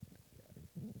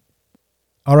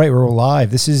All right, we're live.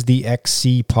 This is the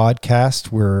XC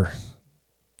podcast. We're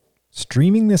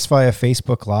streaming this via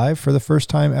Facebook Live for the first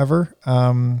time ever.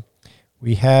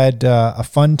 We had a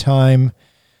fun time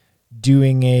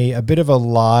doing a bit of a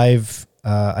live,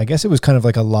 I guess it was kind of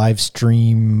like a live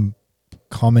stream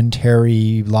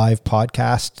commentary, live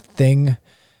podcast thing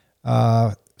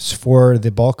for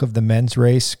the bulk of the men's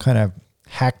race, kind of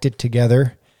hacked it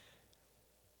together.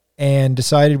 And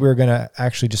decided we were going to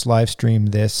actually just live stream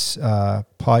this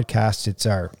podcast. It's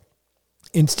our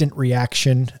instant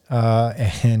reaction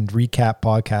and recap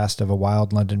podcast of a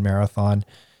wild London marathon.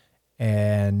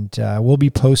 And we'll be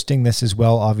posting this as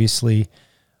well, obviously,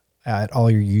 at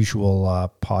all your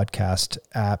usual podcast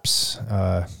apps,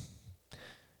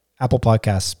 Apple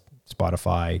Podcasts,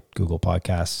 Spotify, Google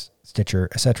Podcasts, Stitcher,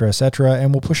 etc., etc.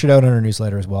 And we'll push it out on our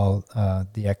newsletter as well,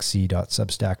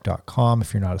 thexc.substack.com.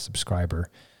 If you're not a subscriber,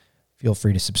 feel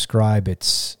free to subscribe.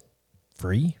 It's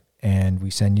free, and we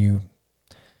send you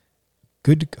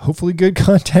hopefully good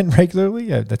content regularly.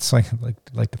 That's like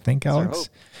to think, Alex.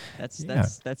 That's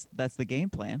the game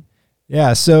plan.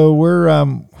 Yeah. So we're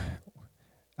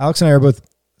Alex and I are both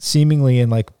seemingly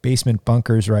in like basement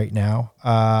bunkers right now.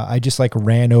 I just like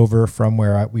ran over from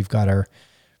where we've got our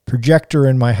projector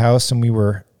in my house, and we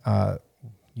were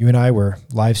you and I were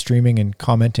live streaming and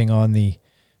commenting on the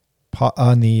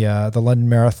London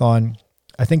Marathon.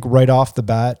 I think right off the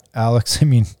bat, Alex, I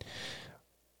mean,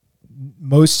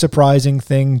 most surprising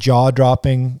thing,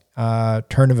 jaw-dropping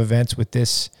turn of events with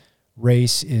this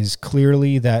race is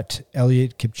clearly that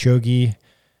Eliud Kipchoge,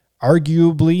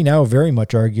 arguably, now very much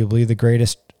arguably, the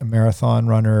greatest marathon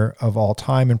runner of all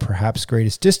time and perhaps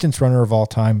greatest distance runner of all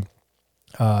time,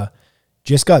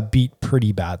 just got beat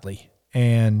pretty badly.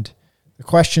 And the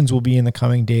questions will be in the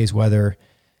coming days whether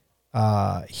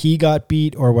he got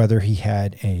beat or whether he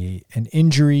had an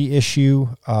injury issue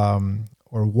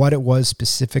or what it was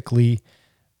specifically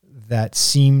that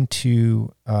seemed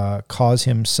to cause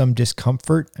him some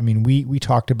discomfort. I mean, we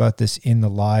talked about this in the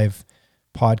live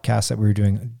podcast that we were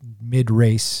doing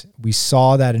mid-race. We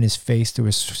saw that in his face. There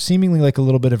was seemingly like a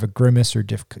little bit of a grimace or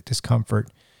discomfort.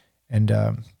 And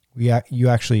you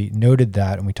actually noted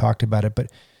that, and we talked about it. But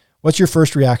what's your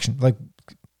first reaction? Like,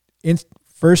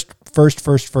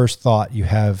 First thought you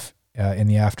have in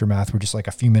the aftermath. We're just like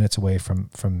a few minutes away from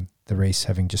the race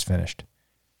having just finished.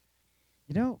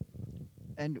 You know,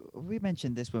 and we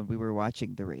mentioned this when we were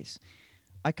watching the race.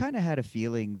 I kind of had a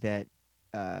feeling that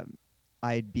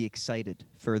I'd be excited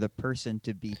for the person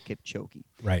to beat Kipchoge.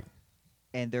 Right.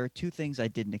 And there are two things I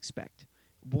didn't expect.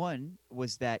 One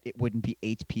was that it wouldn't be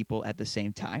 8 people at the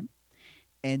same time.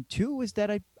 And two was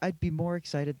that I'd be more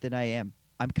excited than I am.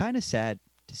 I'm kind of sad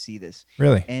to see this.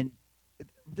 Really? And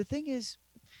the thing is,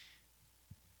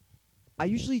 I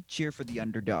usually cheer for the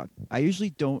underdog. I usually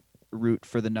don't root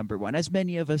for the number one, as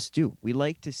many of us do. We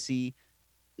like to see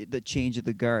the change of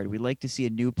the guard. We like to see a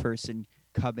new person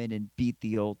come in and beat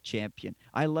the old champion.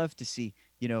 I love to see,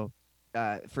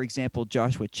 for example,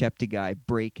 Joshua Cheptegei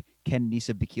break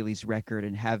Kenenisa Bekele's record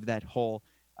and have that whole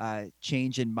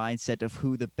change in mindset of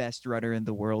who the best runner in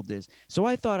the world is. So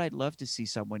I thought I'd love to see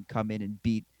someone come in and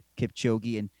beat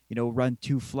Kipchoge and, run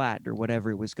too flat or whatever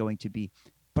it was going to be.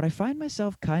 But I find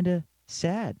myself kind of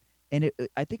sad. And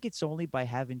I think it's only by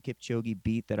having Kipchoge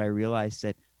beat that I realized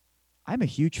that I'm a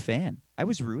huge fan. I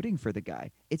was rooting for the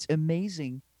guy. It's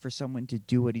amazing for someone to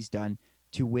do what he's done,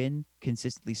 to win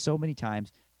consistently so many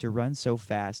times, to run so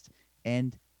fast.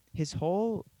 And his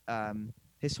whole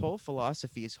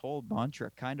philosophy, his whole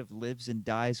mantra kind of lives and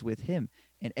dies with him.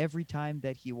 And every time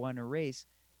that he won a race,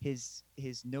 his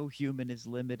no human is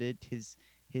limited, his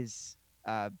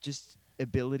just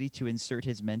ability to insert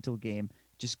his mental game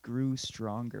just grew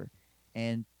stronger.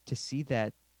 And to see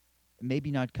that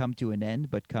maybe not come to an end,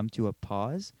 but come to a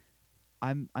pause,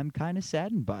 I'm kind of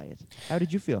saddened by it. How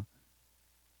did you feel?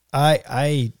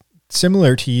 I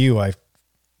similar to you, I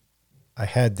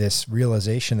had this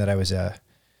realization that I was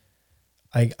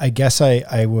I guess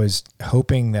I was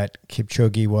hoping that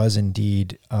Kipchoge was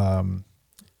indeed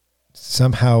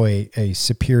somehow a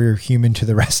superior human to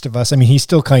the rest of us. I mean, he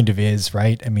still kind of is,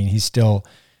 right? I mean, he's still,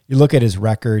 you look at his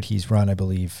record, he's run, I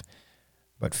believe,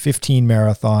 15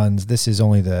 marathons. This is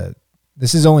only the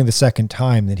second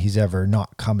time that he's ever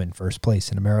not come in first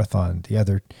place in a marathon. The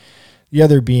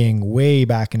other being way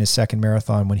back in his second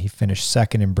marathon when he finished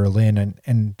second in Berlin.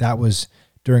 And that was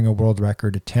during a world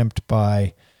record attempt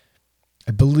by,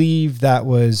 I believe that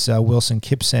was Wilson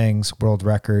Kipsang's world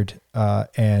record.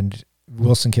 And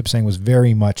Wilson Kipsang was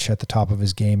very much at the top of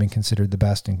his game and considered the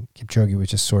best. And Kipchoge was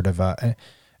just sort of an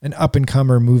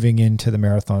up-and-comer moving into the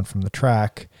marathon from the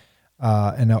track.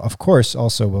 And of course,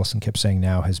 also Wilson Kipsang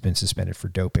now has been suspended for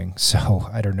doping. So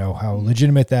I don't know how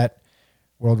legitimate that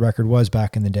world record was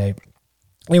back in the day.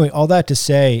 Anyway, all that to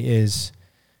say is,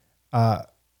 I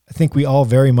think we all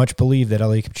very much believe that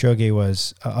Eliud Kipchoge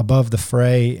was above the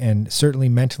fray and certainly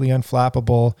mentally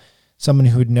unflappable, someone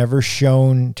who had never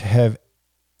shown to have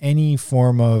any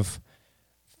form of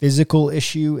physical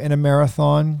issue in a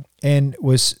marathon and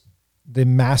was the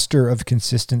master of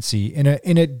consistency in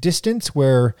a distance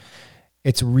where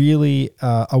it's really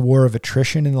a war of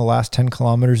attrition in the last 10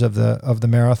 kilometers of the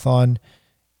marathon.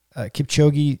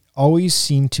 Kipchoge always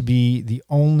seemed to be the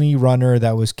only runner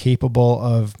that was capable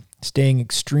of staying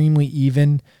extremely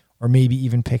even or maybe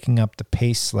even picking up the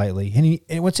pace slightly.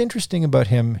 And what's interesting about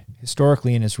him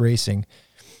historically in his racing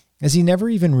is he never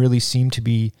even really seemed to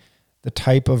be the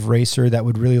type of racer that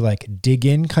would really like dig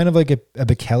in, kind of like a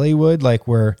Bekele would, like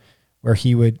where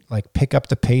he would like pick up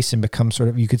the pace and become sort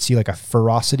of, you could see like a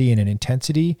ferocity and an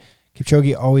intensity.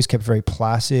 Kipchoge always kept very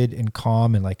placid and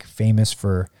calm and like famous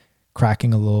for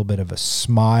cracking a little bit of a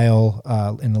smile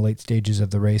in the late stages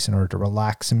of the race in order to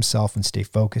relax himself and stay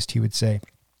focused, he would say.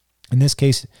 In this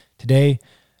case today,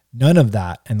 none of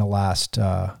that in the last,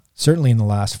 certainly in the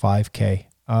last 5K.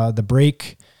 The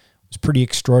break was pretty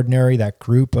extraordinary. That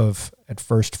group of at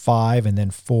first 5 and then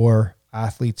 4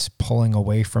 athletes pulling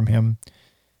away from him.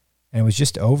 And it was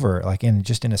just over, like in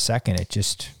a second. It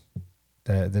just,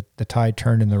 the tide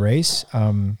turned in the race.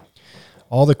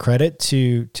 All the credit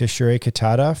to Shurey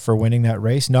Kitada for winning that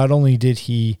race. Not only did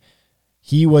he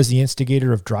was the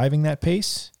instigator of driving that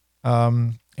pace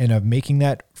and of making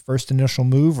that first initial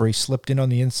move where he slipped in on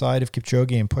the inside of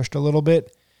Kipchoge and pushed a little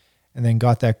bit and then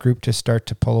got that group to start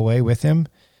to pull away with him,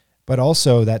 but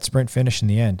also that sprint finish in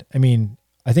the end. I mean,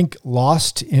 I think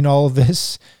lost in all of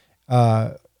this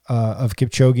of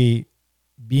Kipchoge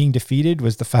being defeated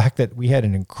was the fact that we had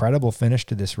an incredible finish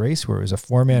to this race where it was a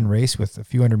 4-man race with a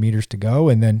few hundred meters to go.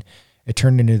 And then it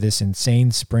turned into this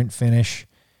insane sprint finish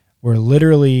where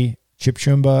literally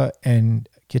Chipchumba and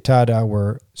Kitada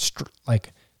were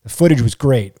like, the footage was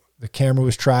great. The camera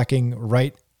was tracking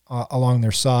right along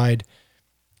their side.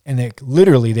 And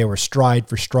they were stride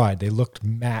for stride. They looked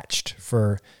matched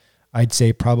for, I'd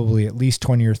say, probably at least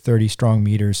 20 or 30 strong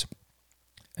meters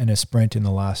and a sprint in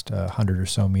the last 100 or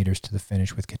so meters to the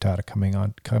finish with Kitada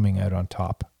coming out on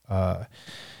top. I'm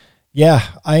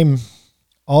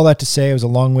all that to say. It was a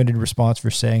long-winded response for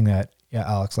saying that. Yeah,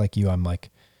 Alex, like you, I'm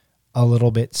like a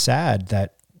little bit sad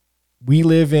that we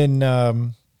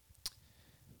now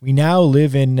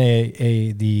live in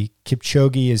the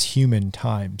Kipchoge is human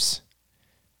times.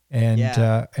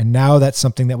 And now that's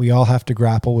something that we all have to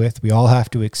grapple with. We all have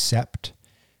to accept.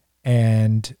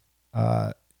 And,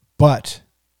 but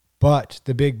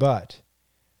the big but,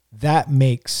 that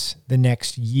makes the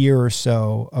next year or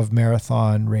so of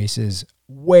marathon races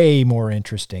way more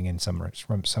interesting in some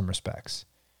respects.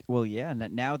 Well, yeah.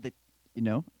 Now that,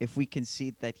 if we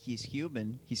concede that he's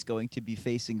human, he's going to be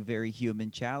facing very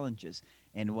human challenges.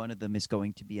 And one of them is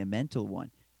going to be a mental one.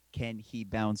 Can he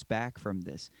bounce back from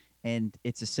this? And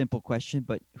it's a simple question,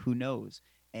 but who knows?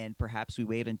 And perhaps we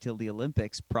wait until the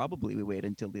Olympics. Probably we wait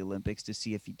until the Olympics to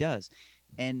see if he does.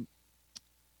 And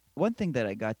one thing that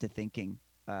I got to thinking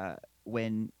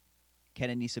when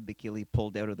Kenenisa Bekele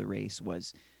pulled out of the race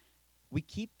was we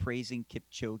keep praising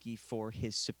Kipchoge for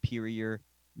his superior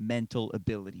mental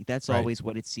ability. That's right. Always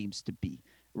what it seems to be,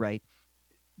 right?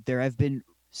 There have been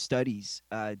studies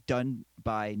done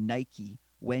by Nike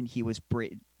when he was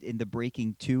in the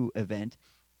Breaking 2 event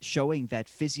showing that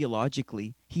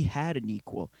physiologically he had an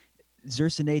equal.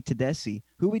 Zersine Tedeschi,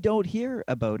 who we don't hear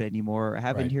about anymore or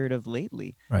haven't heard of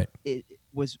lately, right? It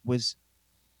was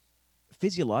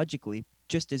physiologically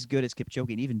just as good as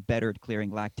Kipchoge and even better at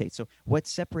clearing lactate. So what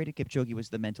separated Kipchoge was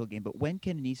the mental game. But when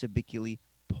Kenenisa Bekele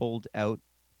pulled out,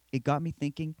 it got me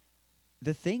thinking,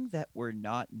 the thing we're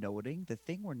not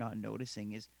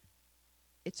noticing is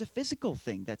it's a physical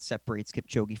thing that separates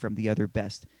Kipchoge from the other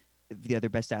best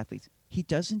athletes. He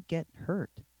doesn't get hurt.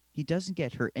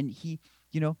 And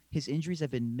his injuries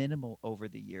have been minimal over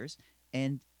the years.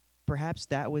 And perhaps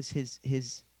that was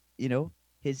his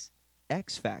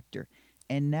X factor.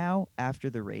 And now after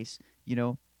the race,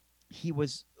 he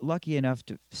was lucky enough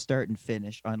to start and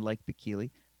finish, unlike Bekele.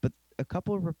 But a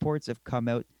couple of reports have come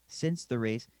out since the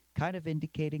race kind of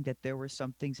indicating that there were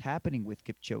some things happening with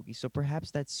Kipchoge. So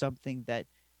perhaps that's something that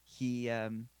he,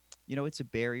 it's a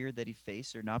barrier that he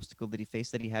faced or an obstacle that he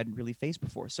faced that he hadn't really faced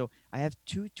before. So I have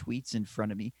 2 tweets in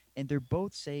front of me, and they're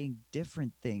both saying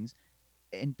different things.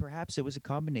 And perhaps it was a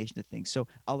combination of things. So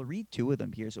I'll read 2 of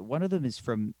them here. So one of them is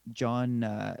from John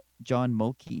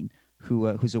Mulkeen,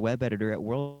 who's a web editor at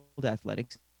World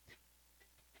Athletics.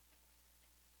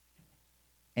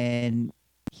 And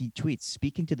he tweets,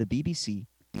 speaking to the BBC,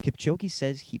 Kipchoge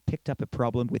says he picked up a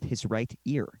problem with his right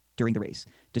ear during the race,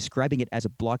 describing it as a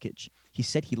blockage. He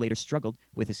said he later struggled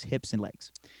with his hips and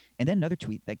legs. And then another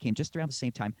tweet that came just around the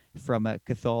same time from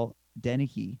Cathal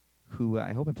Dennehy, who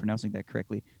I hope I'm pronouncing that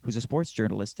correctly, who's a sports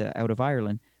journalist out of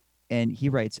Ireland. And he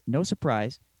writes, no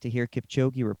surprise to hear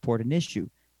Kipchoge report an issue.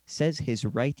 Says his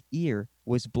right ear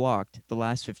was blocked the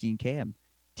last 15 km.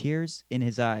 Tears in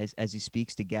his eyes as he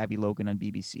speaks to Gabby Logan on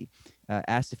BBC.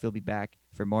 Asked if he'll be back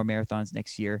for more marathons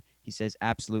next year. He says,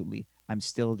 absolutely, I'm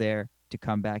still there to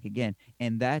come back again.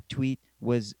 And that tweet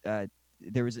was,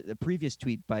 there was a previous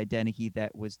tweet by Dennehy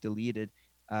that was deleted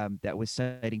that was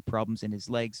citing problems in his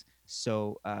legs.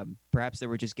 So perhaps they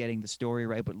were just getting the story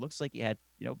right, but it looks like he had,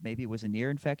 maybe it was an ear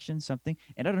infection, something.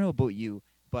 And I don't know about you,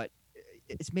 but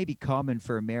it's maybe common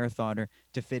for a marathoner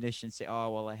to finish and say,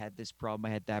 oh, well, I had this problem,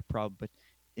 I had that problem. But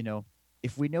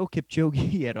if we know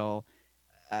Kipchoge at all,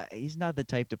 he's not the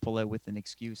type to pull out with an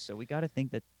excuse. So we got to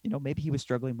think that, maybe he was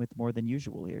struggling with more than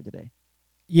usual here today.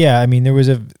 Yeah, I mean,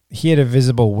 he had a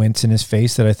visible wince in his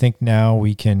face that I think now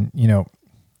we can,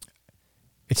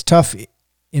 it's tough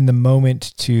in the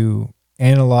moment to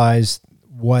analyze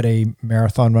what a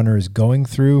marathon runner is going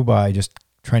through by just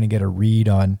trying to get a read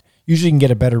on, usually you can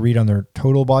get a better read on their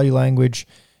total body language,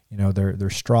 their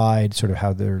stride, sort of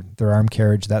how their arm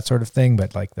carriage, that sort of thing.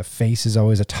 But like the face is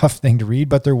always a tough thing to read.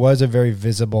 But there was a very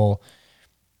visible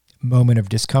moment of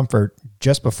discomfort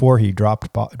just before he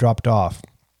dropped off.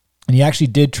 And he actually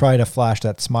did try to flash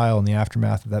that smile in the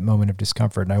aftermath of that moment of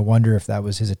discomfort. And I wonder if that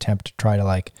was his attempt to try to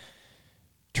like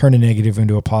turn a negative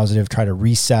into a positive, try to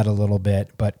reset a little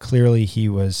bit. But clearly he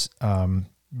was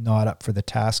not up for the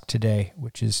task today,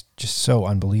 which is just so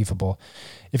unbelievable.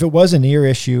 If it was an ear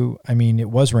issue, I mean, it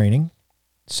was raining.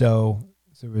 So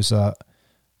there was a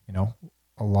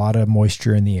lot of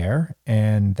moisture in the air,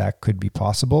 and that could be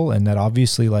possible. And that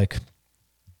obviously,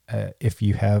 if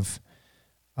you have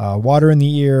water in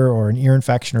the ear or an ear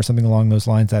infection or something along those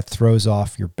lines, that throws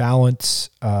off your balance.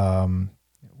 Ear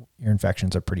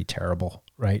infections are pretty terrible,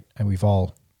 right? And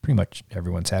pretty much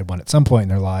everyone's had one at some point in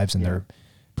their lives, and they're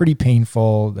pretty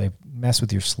painful. They mess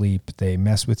with your sleep. They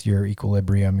mess with your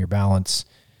equilibrium, your balance.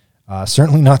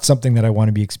 Certainly not something that I want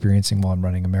to be experiencing while I'm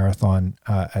running a marathon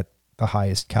at the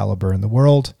highest caliber in the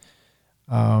world.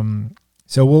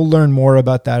 So we'll learn more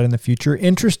about that in the future.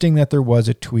 Interesting that there was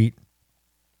a tweet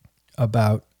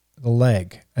about the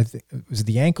leg. I think it was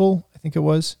the ankle. I think it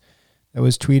was that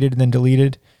was tweeted and then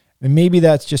deleted. And maybe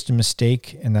that's just a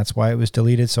mistake, and that's why it was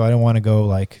deleted. So I don't want to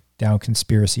go down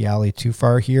conspiracy alley too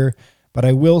far here. But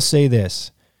I will say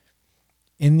this.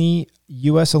 In the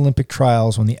U.S. Olympic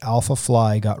trials, when the Alpha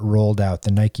Fly got rolled out,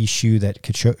 the Nike shoe that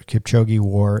Kipchoge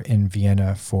wore in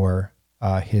Vienna for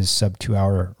his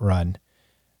sub-2-hour run,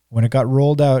 when it got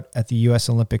rolled out at the U.S.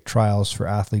 Olympic trials for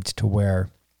athletes to wear,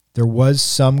 there was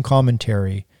some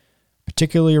commentary,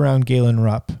 particularly around Galen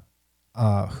Rupp,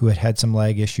 who had some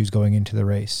leg issues going into the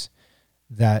race,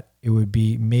 that it would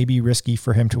be maybe risky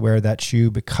for him to wear that shoe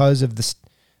because of the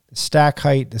stack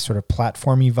height, the sort of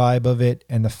platformy vibe of it,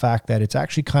 and the fact that it's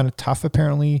actually kind of tough,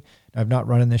 apparently. I've not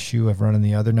run in this shoe. I've run in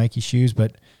the other Nike shoes,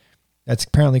 but that's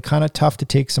apparently kind of tough to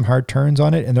take some hard turns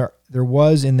on it. And there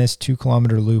was in this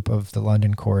 2-kilometer loop of the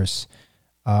London course,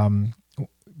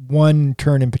 one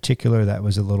turn in particular that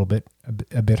was a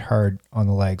bit hard on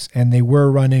the legs. And they were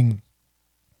running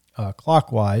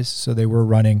clockwise, so they were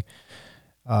running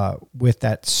with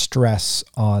that stress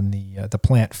on the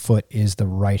plant foot is the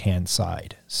right-hand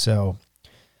side. So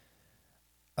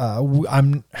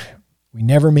we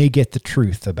never may get the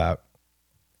truth about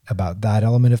that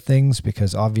element of things,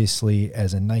 because obviously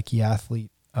as a Nike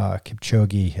athlete,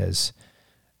 Kipchoge has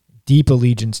deep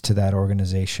allegiance to that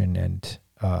organization. And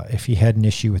if he had an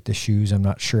issue with the shoes, I'm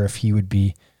not sure if he would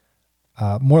be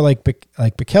more like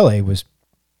Bekele was,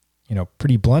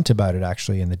 pretty blunt about it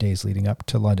actually in the days leading up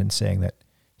to London, saying that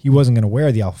he wasn't going to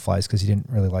wear the Alpha Flies because he didn't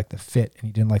really like the fit and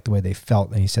he didn't like the way they felt.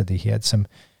 And he said that he had some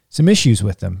issues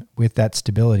with them, with that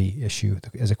stability issue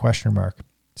as a question mark.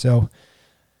 So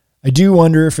I do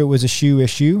wonder if it was a shoe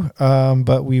issue,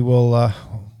 but we will,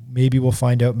 maybe we'll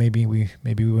find out. Maybe we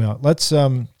won't. Let's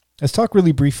talk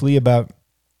really briefly about,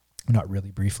 not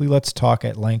really briefly, let's talk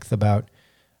at length about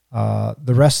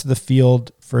the rest of the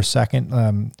field for a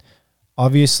second.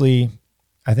 Obviously,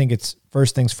 I think it's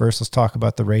first things first. Let's talk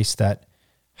about the race that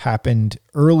happened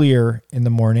earlier in the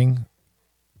morning,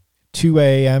 2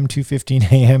 a.m.,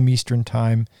 2:15 a.m. Eastern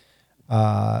time.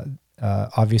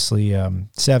 Obviously,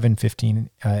 7:15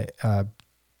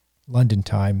 London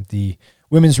time. The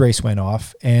women's race went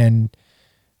off, and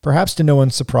perhaps to no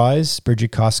one's surprise,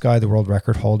 Bridget Kosgei, the world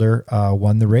record holder,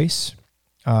 won the race.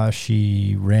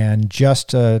 She ran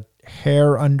just a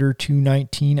hair under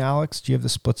 2:19. Alex, do you have the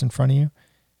splits in front of you?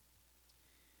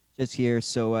 Just here.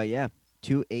 So,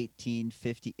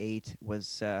 2:18:58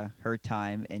 was her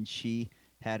time, and she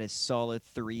had a solid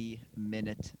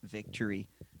 3-minute victory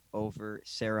over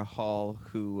Sarah Hall,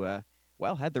 who,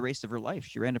 had the race of her life.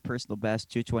 She ran a personal best,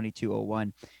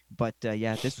 2:22:01. But,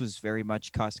 this was very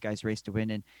much Koskai's race to win.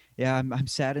 And, I'm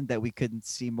saddened that we couldn't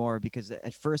see more, because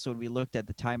at first when we looked at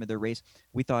the time of the race,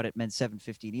 we thought it meant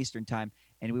 7:15 Eastern time,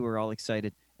 and we were all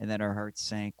excited. And then our hearts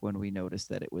sank when we noticed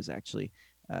that it was actually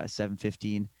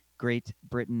 7:15 Great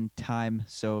Britain time,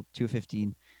 so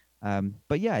 2:15.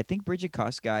 But yeah, I think Bridget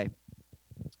Kosgei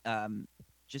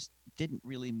just didn't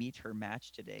really meet her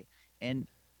match today. And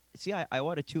see, I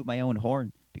want to toot my own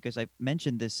horn, because I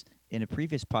mentioned this in a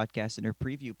previous podcast, in her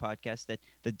preview podcast, that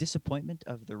the disappointment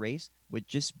of the race would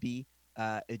just be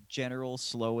a general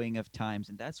slowing of times.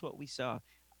 And that's what we saw.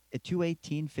 At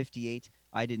 2:18:58,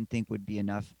 I didn't think would be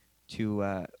enough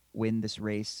to win this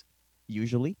race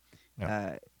usually.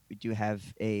 Yeah. We do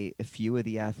have a few of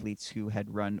the athletes who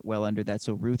had run well under that.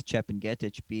 So Ruth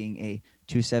Chepengetich being a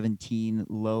 2:17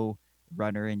 low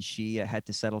runner, and she had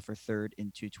to settle for third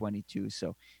in 2:22.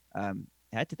 So and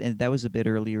that was a bit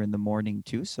earlier in the morning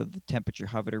too. So the temperature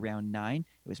hovered around 9.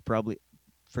 It was probably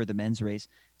for the men's race,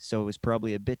 so it was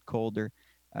probably a bit colder.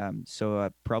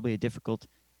 Probably difficult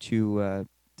to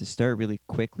start really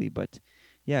quickly. But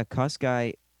yeah,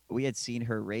 Kosgei, we had seen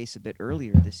her race a bit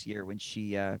earlier this year when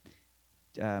she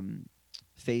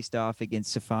faced off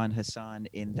against Safan Hassan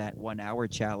in that 1-hour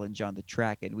challenge on the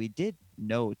track. And we did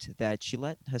note that she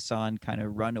let Hassan kind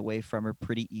of run away from her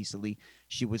pretty easily.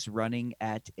 She was running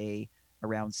at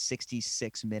around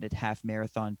 66-minute half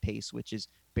marathon pace, which is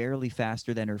barely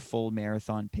faster than her full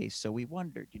marathon pace. So we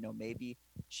wondered, maybe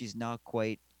she's not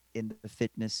quite in the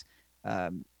fitness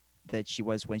that she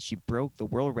was when she broke the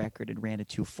world record and ran a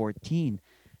 2:14.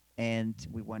 And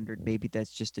we wondered maybe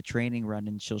that's just a training run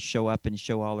and she'll show up and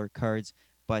show all her cards.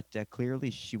 But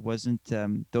clearly she wasn't.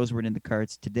 Those weren't in the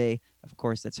cards today. Of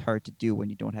course, that's hard to do when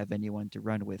you don't have anyone to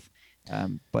run with.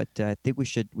 But I think we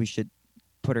should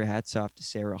put our hats off to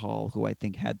Sarah Hall, who I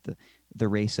think had the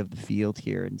race of the field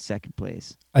here in second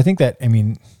place. I think that,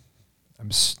 I'm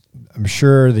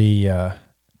sure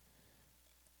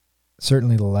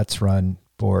certainly the Let's Run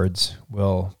boards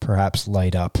will perhaps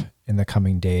light up in the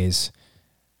coming days,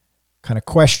 kind of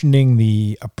questioning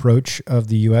the approach of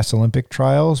the U.S. Olympic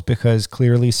trials, because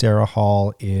clearly Sarah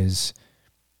Hall is,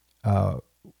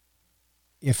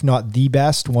 if not the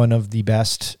best, one of the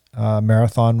best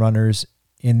marathon runners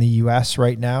in the U.S.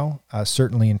 right now,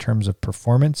 certainly in terms of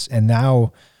performance, and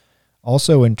now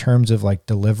also in terms of like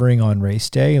delivering on race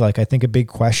day. Like, I think a big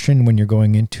question when you're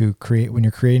going into when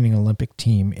you're creating an Olympic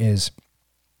team is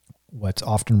what's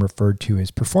often referred to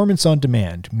as performance on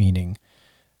demand, meaning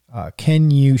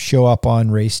can you show up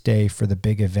on race day for the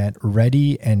big event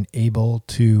ready and able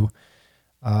to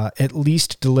at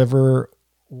least deliver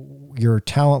your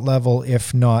talent level,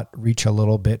 if not reach a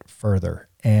little bit further?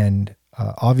 And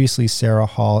obviously Sarah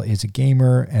Hall is a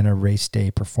gamer and a race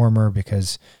day performer,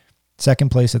 because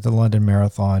second place at the London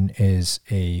Marathon is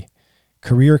a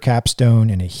career capstone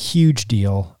and a huge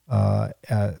deal,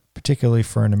 particularly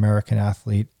for an American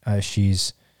athlete.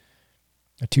 She's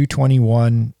a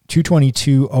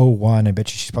 2:22:01. I bet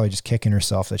she's probably just kicking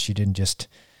herself that she didn't just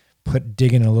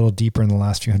dig in a little deeper in the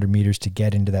last few hundred meters to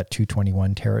get into that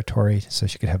 2:21 territory, so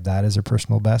she could have that as her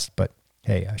personal best. But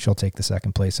hey, she'll take the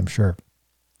second place, I'm sure.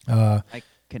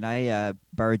 Can I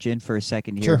barge in for a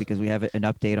second here? Sure. Because we have an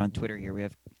update on Twitter here. We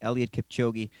have Eliud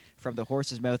Kipchoge from the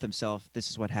horse's mouth himself.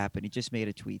 This is what happened. He just made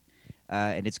a tweet,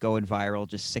 and it's going viral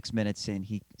just 6 minutes in.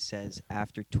 He says,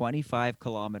 after 25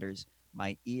 kilometers,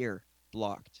 my ear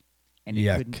blocked, and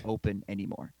it couldn't open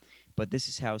anymore. But this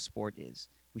is how sport is.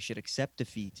 We should accept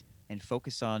defeat and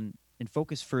focus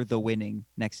for the winning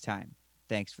next time.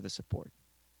 Thanks for the support.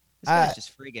 This guy's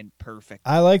just friggin' perfect.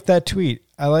 I like that tweet.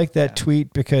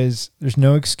 Tweet because there's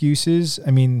no excuses.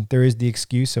 I mean, there is the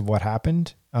excuse of what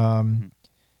happened,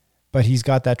 but he's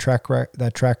got that track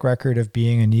record of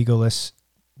being an egoless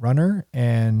runner,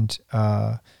 and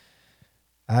that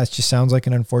just sounds like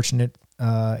an unfortunate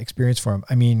experience for him.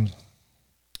 I mean,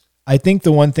 I think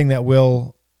the one thing that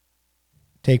will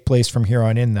take place from here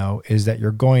on in, though, is that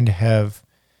you're going to have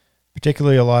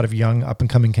particularly a lot of young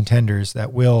up-and-coming contenders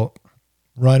that will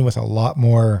run with a lot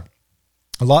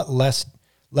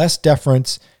less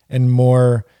deference and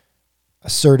more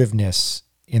assertiveness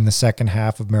in the second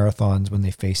half of marathons when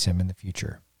they face him in the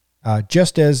future,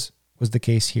 just as was the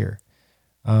case here.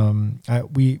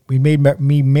 We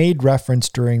made reference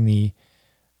during the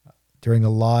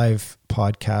live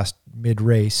podcast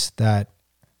mid-race that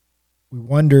we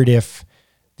wondered if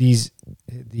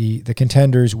the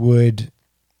contenders would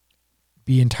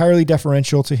be entirely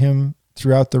deferential to him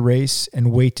throughout the race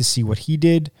and wait to see what he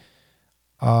did,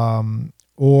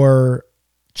 or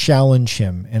challenge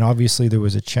him. And obviously there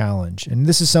was a challenge. And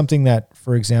this is something that,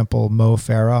 for example, Mo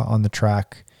Farah on the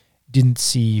track didn't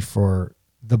see for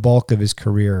the bulk of his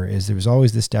career, is there was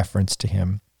always this deference to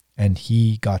him, and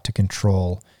he got to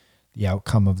control the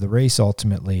outcome of the race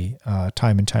ultimately,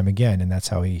 time and time again. And that's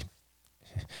how he,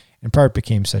 in part,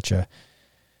 became such a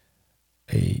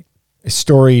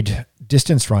storied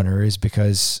distance runner, is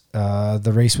because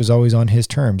the race was always on his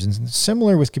terms, and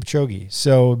similar with Kipchoge.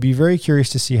 So be very curious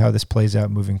to see how this plays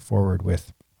out moving forward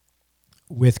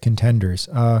with contenders.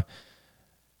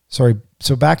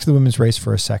 So back to the women's race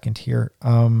for a second here.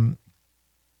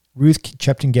 Ruth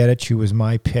Cheptegei, who was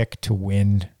my pick to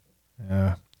win,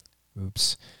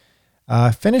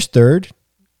 finished third.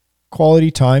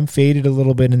 Quality time, faded a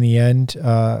little bit in the end.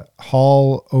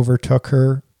 Hall overtook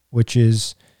her, which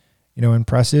is,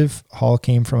 impressive. Hall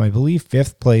came from, I believe,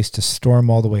 5th place to storm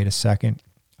all the way to 2nd.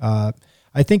 I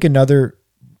think another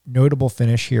notable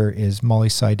finish here is Molly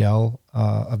Seidel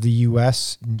of the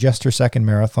U.S. In just her 2nd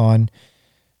marathon.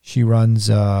 She runs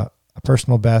a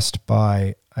personal best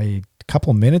by a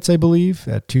couple minutes, I believe,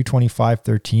 at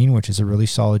 2:25:13, which is a really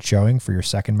solid showing for your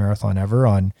 2nd marathon ever.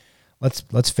 On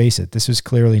let's face it, this was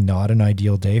clearly not an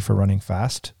ideal day for running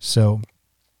fast. So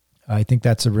I think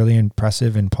that's a really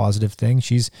impressive and positive thing.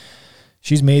 She's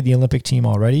made the Olympic team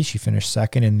already. She finished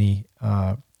 2nd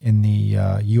in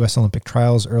the U.S. Olympic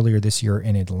trials earlier this year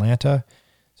in Atlanta.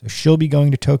 So she'll be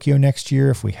going to Tokyo next year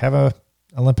if we have a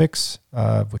Olympics,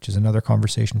 which is another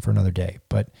conversation for another day.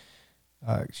 But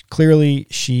clearly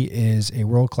she is a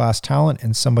world-class talent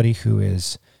and somebody who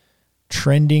is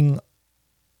trending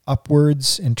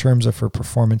upwards in terms of her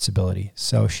performance ability.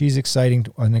 So she's an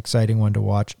exciting one to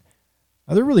watch.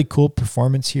 Other really cool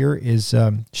performance here is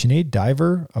Sinead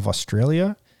Diver of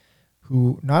Australia,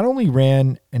 who not only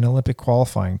ran an Olympic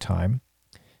qualifying time,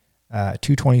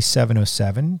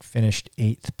 2:27:07, finished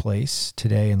 8th place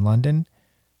today in London,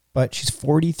 but she's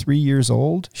 43 years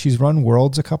old. She's run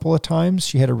Worlds a couple of times.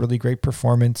 She had a really great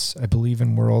performance, I believe,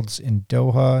 in Worlds in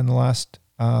Doha in the last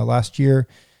year,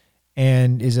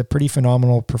 and is a pretty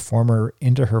phenomenal performer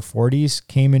into her 40s.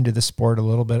 Came into the sport a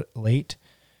little bit late,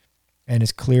 and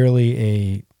is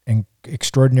clearly an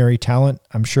extraordinary talent.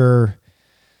 I'm sure,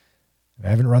 I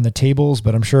haven't run the tables,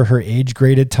 but I'm sure her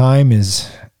age-graded time is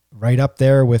right up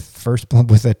there with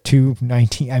a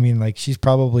 2:19. I mean, she's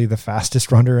probably the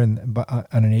fastest runner on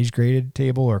an age-graded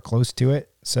table or close to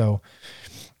it. So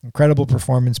incredible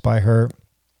performance by her.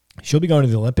 She'll be going to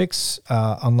the Olympics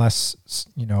unless,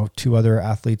 2 other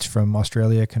athletes from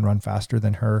Australia can run faster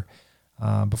than her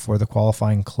before the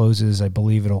qualifying closes. I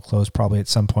believe it'll close probably at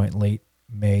some point late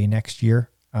May next year,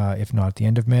 if not at the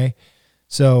end of May.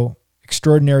 So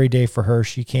extraordinary day for her.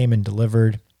 She came and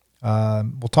delivered.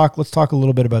 Let's talk a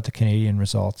little bit about the Canadian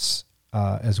results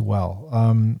as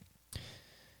well.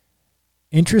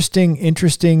 Interesting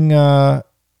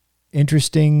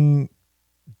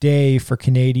day for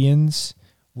Canadians.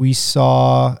 We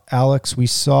saw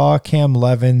Cam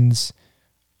Levins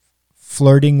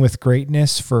flirting with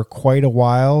greatness for quite a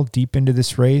while deep into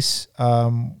this race.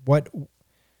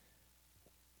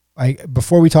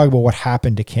 Before we talk about what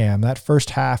happened to Cam, that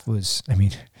first half was,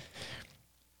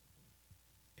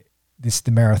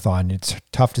 the marathon. It's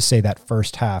tough to say that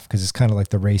first half because it's kind of like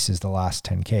the race is the last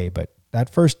 10K, but I'd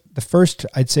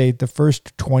say the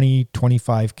first 20,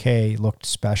 25K looked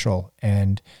special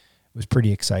and was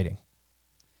pretty exciting.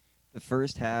 The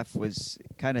first half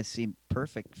seemed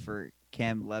perfect for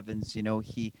Cam Levins.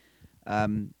 He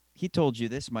told you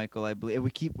this, Michael. I believe we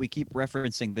keep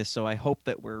referencing this, so I hope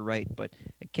that we're right. But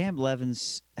Cam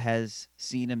Levins has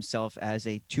seen himself as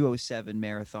a 2:07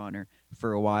 marathoner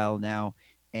for a while now,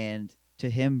 and to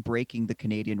him breaking the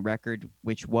Canadian record,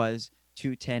 which was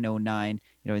 2:10:09,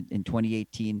 in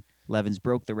 2018, Levins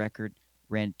broke the record,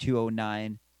 ran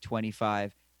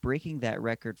 2:09:25. Breaking that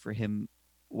record for him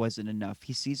wasn't enough.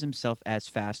 He sees himself as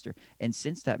faster, and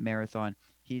since that marathon,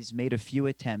 he's made a few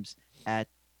attempts at,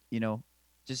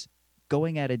 just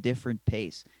going at a different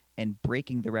pace and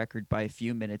breaking the record by a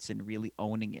few minutes and really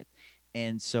owning it.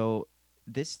 And so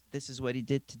this is what he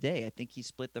did today. I think he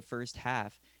split the first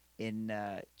half in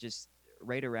just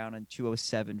right around on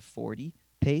 2:07:40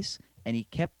 pace, and he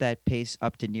kept that pace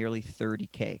up to nearly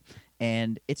 30K.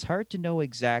 And it's hard to know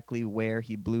exactly where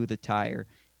he blew the tire,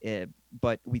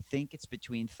 but we think it's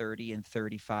between 30 and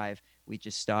 35. We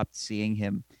just stopped seeing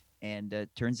him. And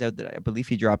turns out that I believe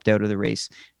he dropped out of the race.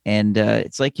 And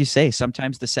it's like you say,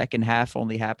 sometimes the second half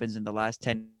only happens in the last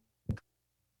 10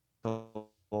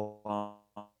 kilometers.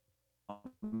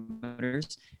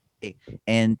 kilometers.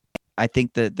 And I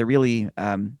think the really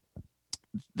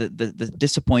the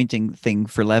disappointing thing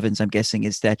for Levins, I'm guessing,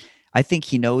 is that I think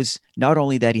he knows not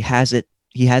only that he has a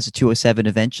 207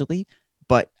 eventually,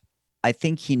 but I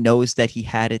think he knows that he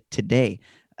had it today.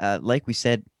 Like we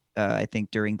said, I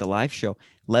think during the live show,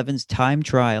 Levins time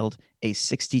trialed a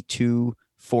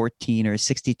 62:14 or a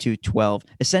 62:12,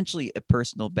 essentially a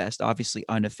personal best, obviously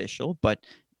unofficial, but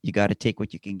you got to take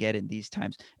what you can get in these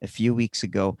times. A few weeks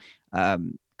ago,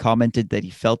 commented that he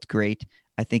felt great.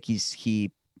 I think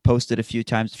he posted a few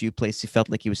times, a few places he felt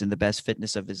like he was in the best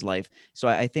fitness of his life. So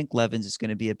I think Levins is going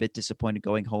to be a bit disappointed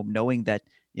going home, knowing that,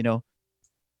 you know,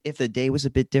 if the day was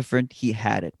a bit different, he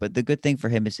had it. But the good thing for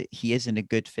him is that he is in a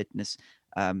good fitness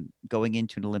going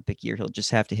into an Olympic year. He'll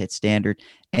just have to hit standard.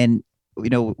 And, you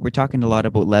know, we're talking a lot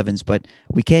about Levins, but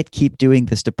we can't keep doing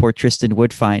this to poor Tristan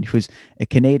Woodfine, who's a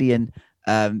Canadian.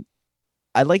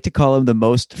 I like to call him the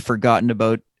most forgotten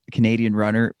about Canadian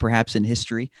runner, perhaps in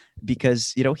history,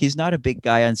 because you know he's not a big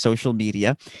guy on social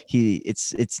media.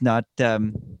 It's not.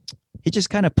 He just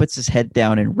kind of puts his head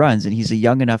down and runs, and he's a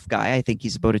young enough guy. I think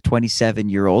he's about a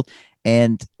 27-year-old.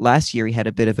 And last year he had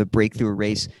a bit of a breakthrough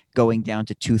race going down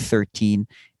to 2:13,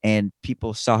 and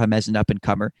people saw him as an up and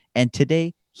comer. And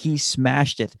today he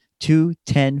smashed it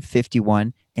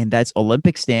 2:10:51, and that's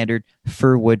Olympic standard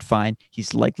for Woodfine.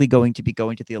 He's likely going to be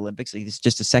going to the Olympics. He's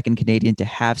just a second Canadian to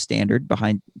have standard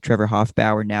behind Trevor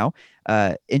Hoffbauer now.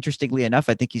 Interestingly enough,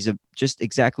 I think he's just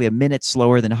exactly a minute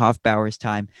slower than Hoffbauer's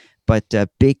time, but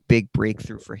big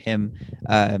breakthrough for him.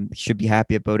 Should be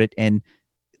happy about it. And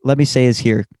let me say is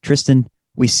here, Tristan,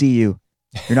 we see you.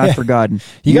 You're not forgotten.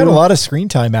 You got a lot of screen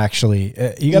time, actually.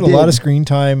 You got a lot of screen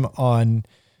time on,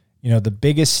 you know, the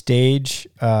biggest stage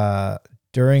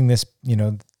during this, you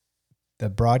know, the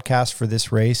broadcast for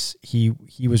this race. He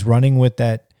was running with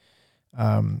that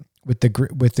with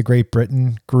the Great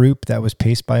Britain group that was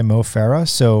paced by Mo Farah.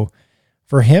 So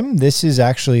for him, this is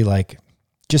actually like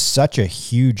just such a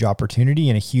huge opportunity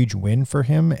and a huge win for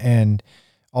him, and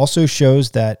also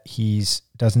shows that he's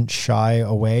doesn't shy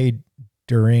away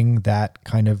during that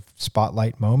kind of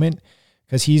spotlight moment,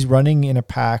 because he's running in a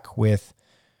pack with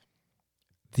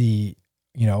the,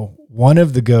 you know, one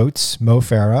of the GOATs, Mo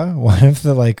Farah, one of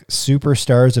the like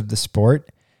superstars of the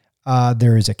sport.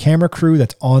 There is a camera crew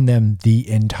that's on them the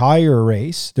entire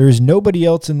race. There is nobody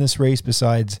else in this race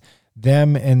besides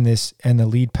them and the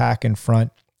lead pack in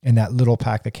front, and that little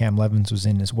pack that Cam Levins was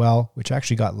in as well, which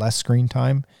actually got less screen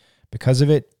time because of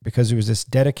it, because there was this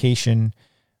dedication,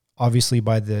 obviously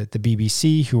by the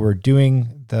BBC, who were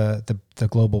doing the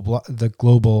global,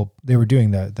 they were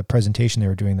doing the presentation, they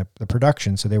were doing the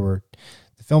production. So they were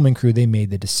the filming crew, they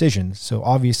made the decisions. So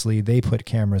obviously they put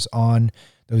cameras on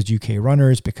those UK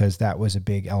runners because that was a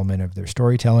big element of their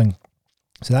storytelling.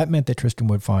 So that meant that Tristan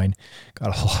Woodfine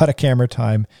got a lot of camera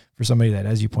time for somebody that,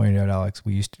 as you pointed out, Alex,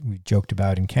 we joked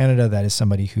about in Canada. That is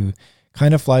somebody who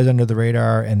kind of flies under the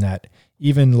radar, and that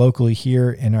even locally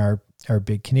here in our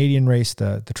big Canadian race,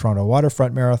 the Toronto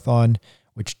Waterfront Marathon,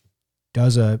 which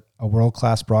does a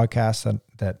world-class broadcast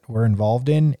that we're involved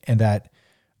in, and that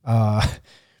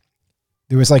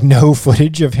there was like no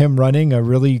footage of him running a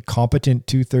really competent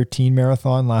 2:13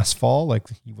 marathon last fall. Like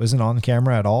he wasn't on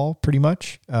camera at all, pretty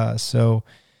much. So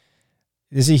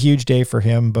this is a huge day for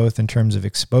him, both in terms of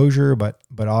exposure, but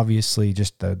obviously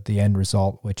just the end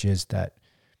result, which is that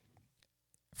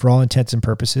for all intents and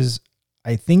purposes,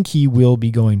 I think he will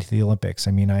be going to the Olympics.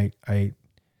 I mean, I'm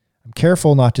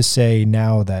careful not to say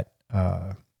now that,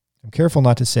 you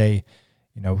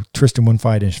know, Tristan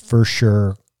Woodfine is for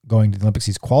sure going to the Olympics.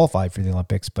 He's qualified for the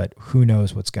Olympics, but who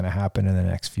knows what's going to happen in the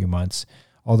next few months.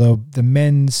 Although the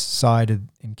men's side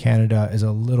in Canada is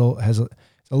a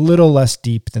little less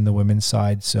deep than the women's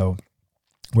side. So,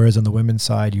 whereas on the women's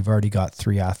side, you've already got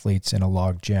 3 athletes in a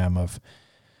log jam of,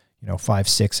 you know,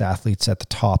 5-6 athletes at the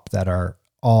top that are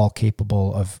all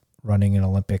capable of running an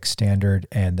Olympic standard.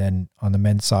 And then on the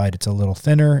men's side, it's a little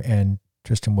thinner, and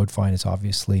Tristan Woodfine has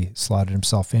obviously slotted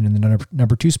himself in the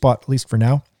number 2 spot, at least for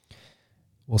now.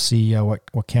 We'll see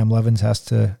what Cam Levins has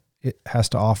to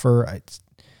offer.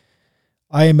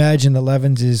 I imagine that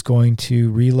Levins is going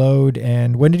to reload.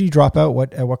 And when did he drop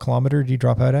out? At what kilometer did he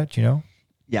drop out at? Do you know?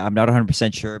 Yeah, I'm not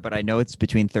 100% sure, but I know it's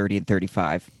between 30 and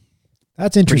 35.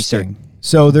 That's interesting.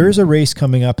 So there is a race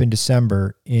coming up in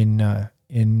December in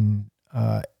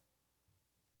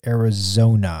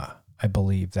Arizona, I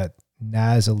believe, that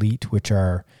NAS Elite, which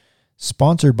are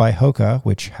sponsored by Hoka,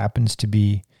 which happens to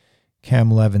be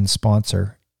Cam Levin's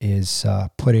sponsor, is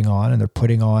putting on, and they're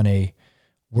putting on a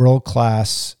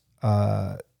world-class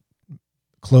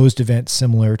closed event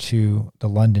similar to the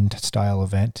London style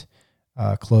event.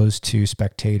 closed to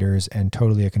spectators and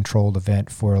totally a controlled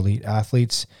event for elite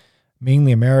athletes,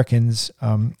 mainly Americans.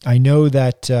 I know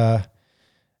that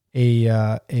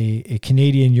a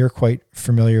Canadian you're quite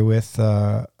familiar with,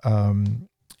 Roy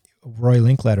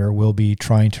Linkletter, will be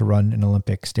trying to run an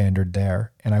Olympic standard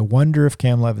there, and I wonder if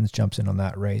Cam Levins jumps in on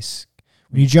that race.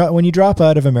 When you drop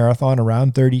out of a marathon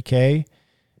around 30K,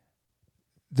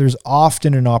 there's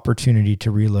often an opportunity to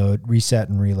reset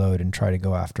and reload, and try to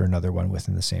go after another one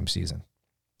within the same season.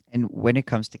 And when it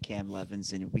comes to Cam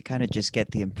Levins, and we kind of just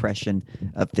get the impression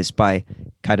of this by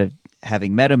kind of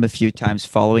having met him a few times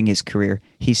following his career,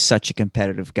 he's such a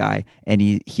competitive guy, and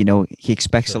he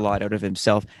expects a lot out of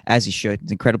himself, as he should.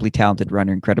 He's an incredibly talented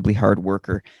runner, incredibly hard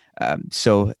worker.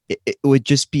 So it would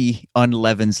just be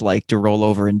un-Levins like to roll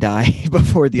over and die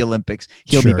before the Olympics.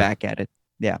 He'll be back at it.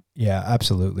 Yeah. Yeah,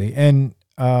 absolutely. And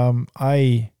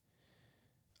I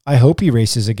hope he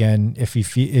races again if he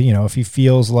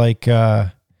feels like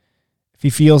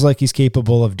he's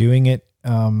capable of doing it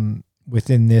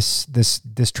within this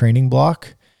training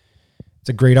block. It's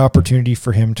a great opportunity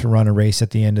for him to run a race at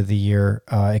the end of the year.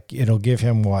 It'll give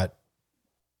him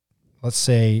let's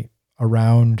say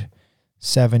around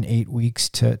 7-8 weeks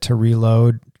to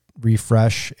reload,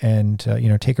 refresh, and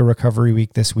take a recovery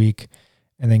week this week,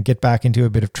 and then get back into a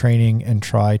bit of training and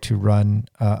try to run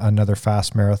another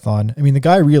fast marathon. I mean, the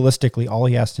guy, realistically, all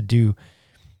he has to do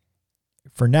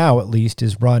for now, at least,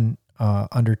 is run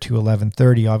under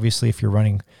 2:11:30. Obviously, if you're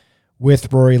running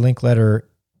with Rory Linkletter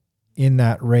in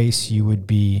that race, you would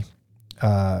be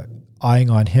eyeing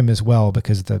on him as well,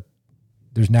 because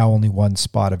there's now only one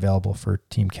spot available for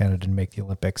Team Canada to make the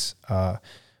Olympics. But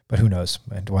who knows?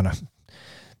 I don't want to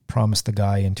promise the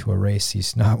guy into a race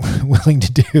he's not willing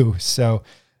to do. So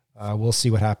we'll see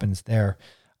what happens there.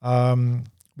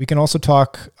 We can also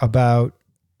talk about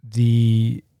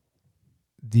the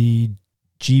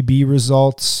GB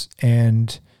results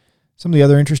and some of the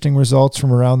other interesting results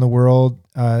from around the world.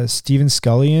 Stephen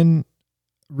Scullion,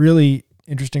 really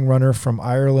interesting runner from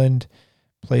Ireland,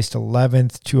 placed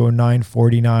 11th,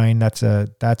 2:09:49. That's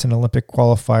an Olympic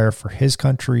qualifier for his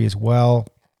country as well.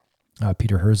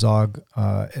 Peter Herzog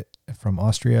from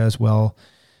Austria as well.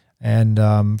 And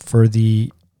for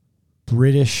the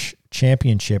British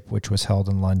Championship, which was held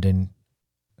in London,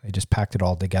 they just packed it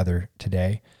all together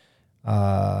today.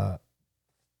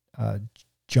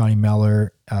 Johnny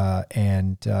Meller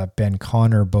and Ben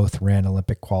Connor both ran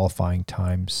Olympic qualifying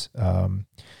times.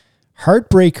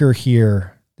 Heartbreaker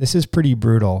here. This is pretty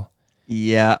brutal.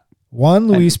 Yeah. Juan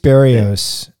Luis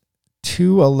Barrios,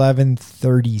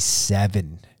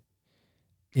 2:11:37.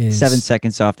 Is 7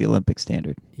 seconds off the Olympic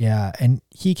standard. Yeah, and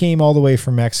he came all the way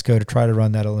from Mexico to try to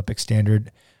run that Olympic standard.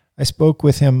 I spoke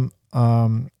with him,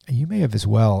 you may have as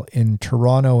well, in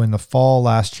Toronto in the fall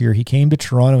last year. He came to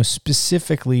Toronto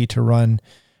specifically to run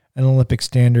an Olympic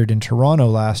standard in Toronto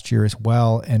last year as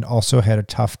well, and also had a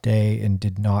tough day and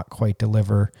did not quite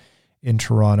deliver in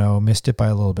Toronto. Missed it by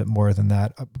a little bit more than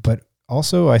that, but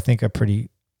also I think a pretty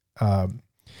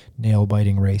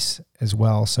nail-biting race as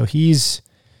well. So he's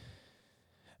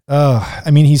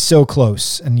so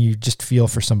close, and you just feel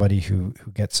for somebody who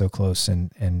gets so close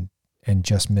and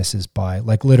just misses by,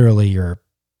 like, literally you're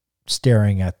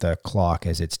staring at the clock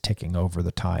as it's ticking over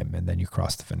the time, and then you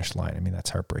cross the finish line. I mean,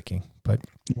 that's heartbreaking. But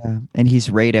yeah, and he's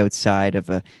right outside of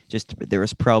there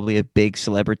was probably a big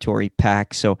celebratory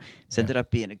pack, so it's ended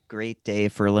up being a great day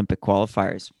for Olympic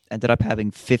qualifiers. Ended up having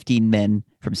 15 men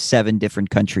from 7 different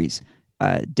countries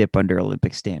dip under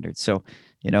Olympic standards. So,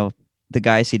 the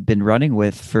guys he'd been running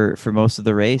with for most of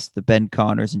the race, the Ben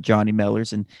Connors and Johnny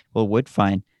Mellors and Will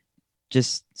Woodfine,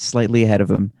 just slightly ahead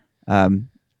of him.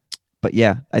 But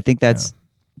yeah, I think that's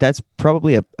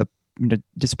probably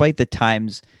despite the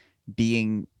times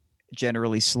being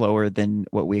generally slower than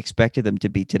what we expected them to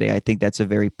be today, I think that's a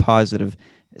very positive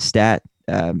stat,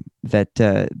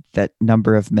 that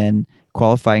number of men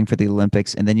qualifying for the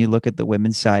Olympics. And then you look at the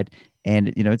women's side,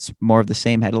 and it's more of the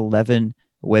same. Had 11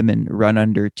 women run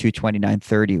under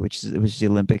 2:29:30, which was the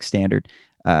Olympic standard,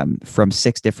 from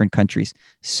 6 different countries.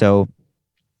 So,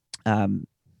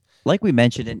 like we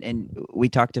mentioned, and we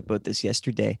talked about this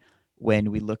yesterday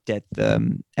when we looked at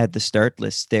the start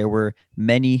list, there were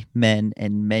many men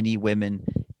and many women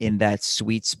in that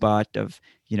sweet spot of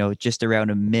just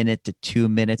around a minute to 2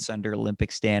 minutes under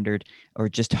Olympic standard, or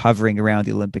just hovering around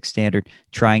the Olympic standard,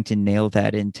 trying to nail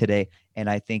that in today. And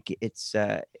I think it's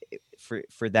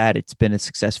for that, it's been a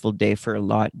successful day for a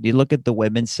lot. You look at the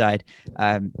women's side,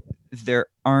 there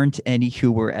aren't any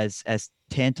who were as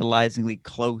tantalizingly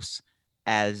close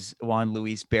as Juan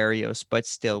Luis Barrios, but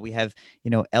still we have,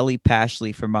 Ellie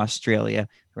Pashley from Australia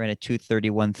ran a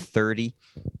 2:31:30.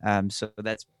 So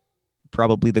that's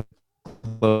probably the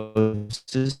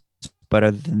closest. But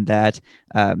other than that,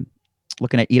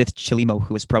 looking at Edith Chilimo,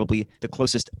 who is probably the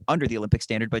closest under the Olympic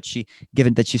standard, but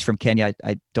given that she's from Kenya,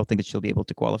 I don't think that she'll be able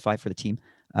to qualify for the team.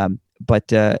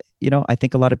 But I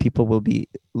think a lot of people will be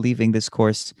leaving this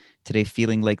course today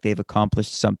feeling like they've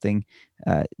accomplished something,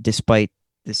 despite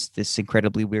this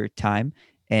incredibly weird time.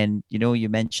 And you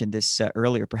mentioned this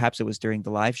earlier. Perhaps it was during the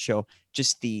live show.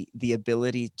 Just the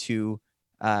ability to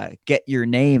get your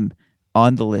name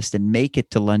on the list and make it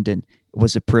to London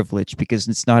was a privilege, because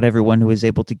it's not everyone who was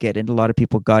able to get in. A lot of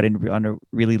people got in on a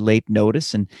really late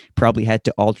notice and probably had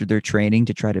to alter their training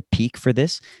to try to peak for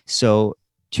this. So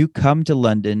to come to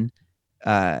London,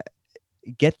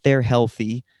 get there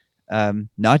healthy,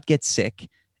 not get sick,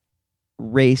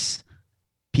 race,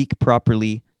 peak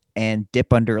properly, and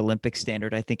dip under Olympic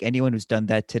standard. I think anyone who's done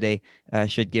that today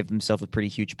should give themselves a pretty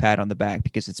huge pat on the back,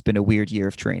 because it's been a weird year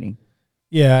of training.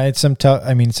 Yeah, it's some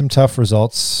tough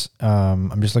results.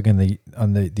 I'm just looking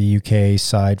on the UK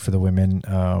side for the women.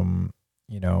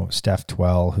 Steph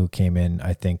Twell, who came in,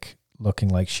 I think, looking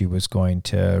like she was going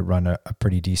to run a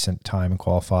pretty decent time and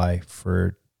qualify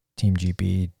for Team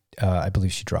GB. I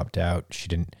believe she dropped out.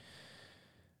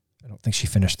 I don't think she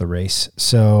finished the race.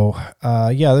 So,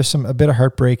 there's a bit of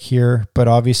heartbreak here, but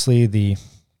obviously the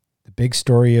big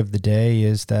story of the day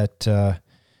is that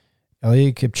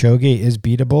Eliud Kipchoge is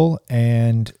beatable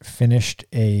and finished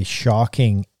a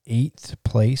shocking 8th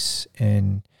place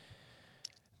in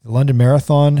the London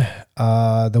Marathon.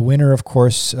 The winner, of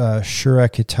course, Shura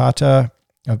Kitata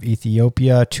of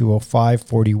Ethiopia,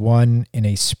 2:05:41 in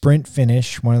a sprint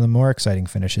finish, one of the more exciting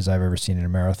finishes I've ever seen in a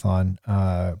marathon,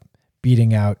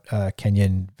 beating out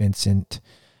Kenyan Vincent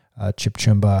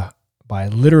Chipchumba by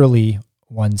literally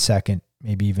 1 second,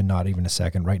 maybe even not even a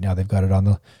second. Right now they've got it on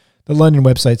the London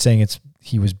website saying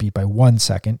he was beat by 1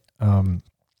 second,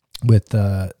 with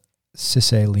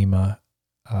Sise Lima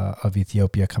of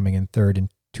Ethiopia coming in third in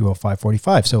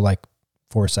 2:05:45. So like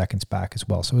 4 seconds back as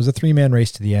well. So it was a 3-man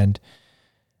race to the end.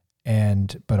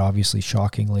 But obviously,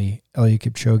 shockingly, Eliud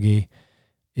Kipchoge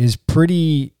is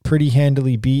pretty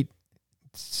handily beat.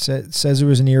 Says it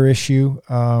was an ear issue,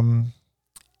 and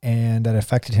that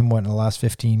affected him in the last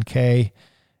 15K.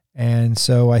 And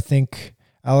so I think,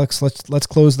 Alex, let's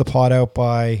close the pod out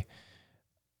by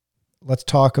let's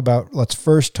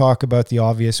first talk about the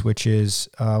obvious, which is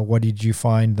what did you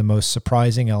find the most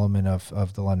surprising element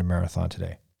of the London Marathon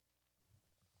today?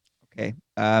 Okay.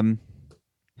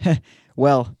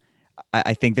 Well,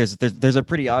 I think there's a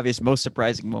pretty obvious most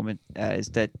surprising moment, is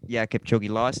that Kipchoge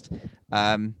lost.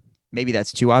 Maybe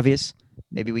that's too obvious.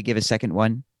 Maybe we give a second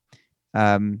one.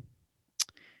 I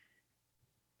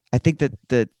think that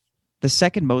the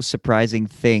second most surprising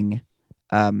thing,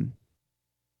 you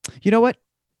know what?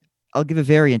 I'll give a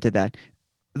variant to that.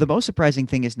 The most surprising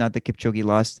thing is not that Kipchoge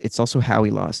lost; it's also how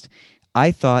he lost.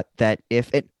 I thought that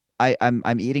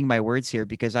I'm eating my words here,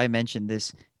 because I mentioned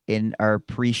this in our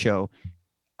pre-show.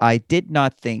 I did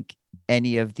not think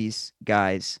any of these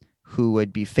guys who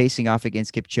would be facing off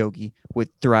against Kipchoge would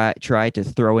try to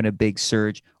throw in a big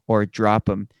surge or drop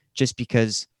him, just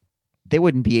because they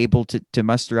wouldn't be able to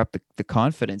muster up the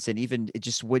confidence. And even it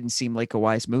just wouldn't seem like a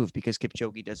wise move, because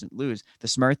Kipchoge doesn't lose. The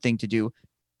smart thing to do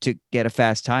to get a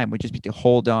fast time would just be to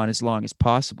hold on as long as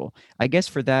possible. I guess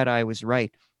for that, I was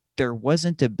right. There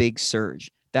wasn't a big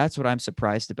surge. That's what I'm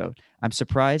surprised about. I'm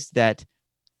surprised that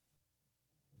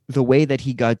the way that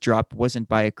he got dropped wasn't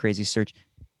by a crazy surge.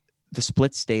 The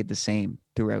split stayed the same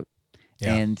throughout.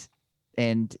 Yeah.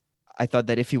 And I thought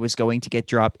that if he was going to get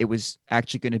dropped, it was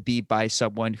actually going to be by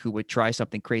someone who would try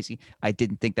something crazy. I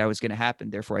didn't think that was going to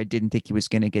happen. Therefore, I didn't think he was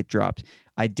going to get dropped.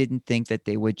 I didn't think that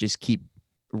they would just keep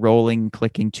rolling,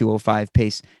 clicking 2:05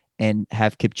 pace and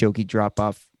have Kipchoge drop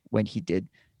off when he did.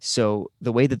 So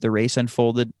the way that the race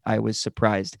unfolded, I was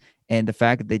surprised. And the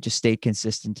fact that they just stayed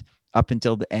consistent up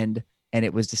until the end, and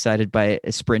it was decided by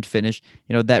a sprint finish,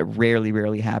 that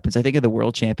rarely happens. I think of the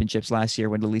World Championships last year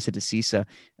when Elisa DeCisa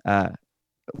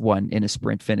won in a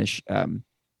sprint finish.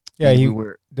 We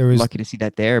were lucky to see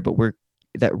that there, but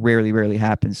that rarely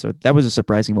happens. So that was a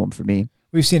surprising moment for me.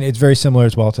 We've seen it's very similar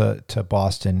as well to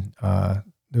Boston.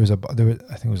 There was I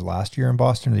think it was last year in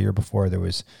Boston, or the year before, there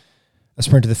was a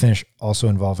sprint to the finish also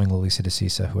involving Elisa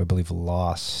DeCisa, who I believe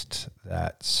lost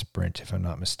that sprint, if I'm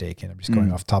not mistaken. I'm just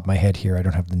going off the top of my head here. I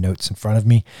don't have the notes in front of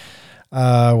me.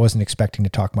 I wasn't expecting to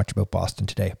talk much about Boston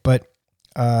today, but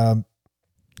I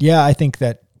think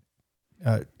that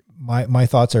my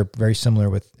thoughts are very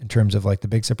similar in terms of like the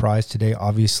big surprise today.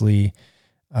 Obviously,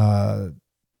 the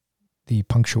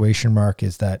punctuation mark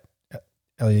is that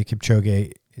Eliud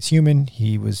Kipchoge is human.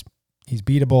 He's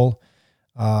beatable.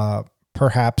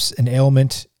 Perhaps an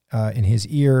ailment in his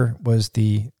ear was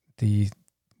the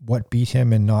what beat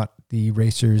him and not the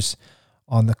racers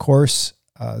on the course.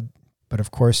 But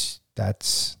of course,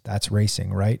 that's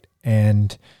racing, right?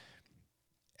 And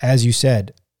as you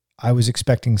said, I was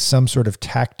expecting some sort of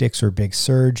tactics or big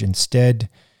surge. Instead,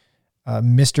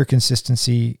 Mr.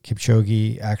 Consistency,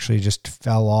 Kipchoge, actually just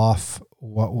fell off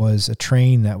what was a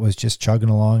train that was just chugging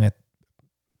along at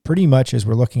pretty much, as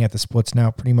we're looking at the splits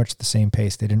now, pretty much the same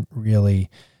pace. They didn't really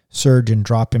surge and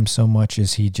drop him so much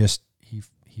as he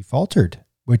faltered,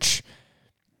 which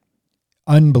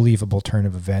unbelievable turn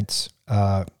of events.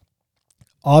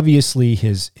 Obviously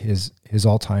his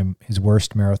all-time, his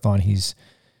worst marathon. He's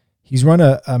run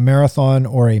a marathon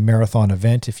or a marathon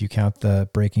event, if you count the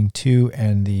Breaking 2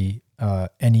 and the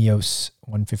Ineos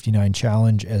 159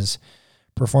 challenge as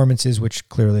performances, which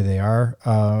clearly they are.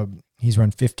 He's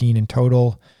run 15 in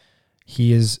total.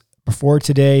 He is, before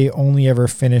today, only ever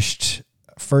finished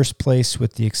first place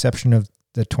with the exception of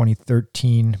the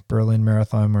 2013 Berlin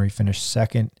Marathon where he finished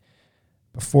second.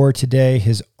 Before today,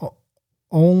 his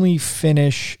only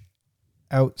finish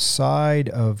outside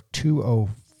of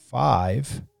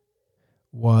 2:05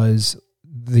 was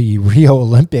the Rio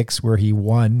Olympics, where he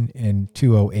won in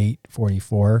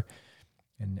 2:08:44.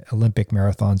 And Olympic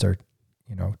marathons are,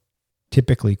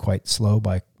 typically quite slow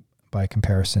by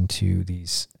comparison to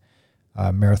these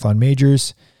marathon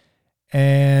majors.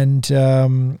 And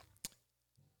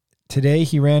today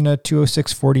he ran a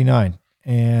 2:06:49,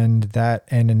 and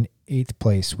an 8th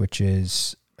place, which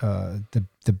is going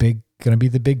to be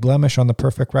the big blemish on the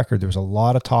perfect record. There was a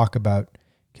lot of talk about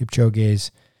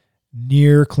Kipchoge's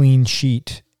near clean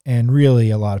sheet, and really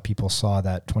a lot of people saw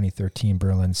that 2013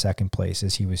 Berlin second place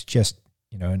as he was just,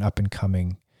 an up and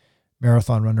coming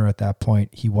marathon runner at that point.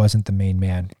 He wasn't the main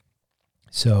man.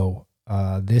 So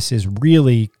this is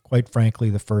really, quite frankly,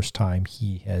 the first time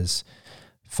he has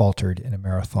faltered in a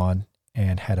marathon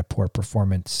and had a poor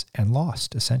performance and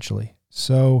lost, essentially.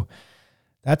 So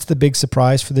that's the big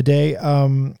surprise for the day.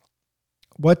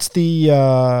 What's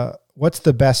the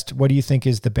best? What do you think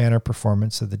is the banner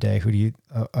performance of the day? Who do you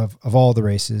of all the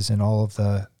races and all of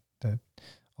the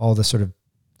sort of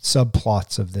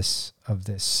subplots of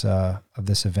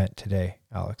this event today,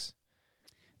 Alex?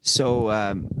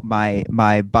 So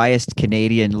my biased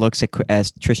Canadian looks at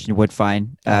as Tristan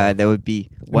Woodfine. That would be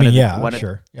one of the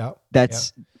sure. Yeah.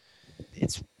 That's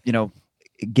it's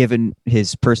given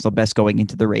his personal best going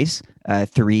into the race,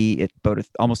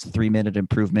 almost a 3-minute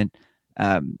improvement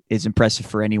is impressive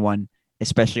for anyone,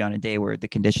 especially on a day where the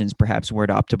conditions perhaps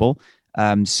weren't optimal.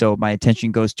 So my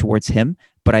attention goes towards him,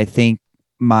 but I think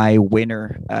my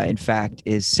winner, in fact,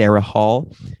 is Sarah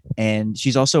Hall. And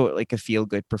she's also like a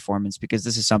feel-good performance, because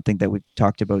this is something that we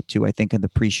talked about too, I think, in the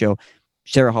pre-show.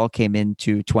 Sarah Hall came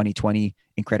into 2020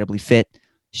 incredibly fit.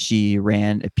 She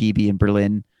ran a PB in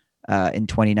Berlin in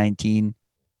 2019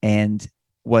 and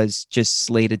was just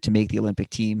slated to make the Olympic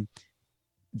team.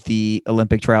 The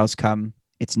Olympic trials come,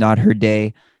 it's not her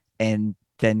day, and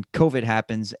then COVID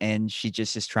happens, and she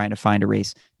just is trying to find a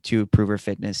race to prove her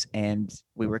fitness. And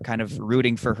we were kind of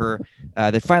rooting for her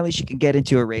that finally she can get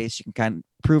into a race, she can kind of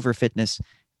prove her fitness.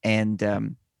 And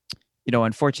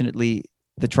unfortunately,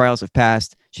 the trials have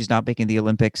passed. She's not making the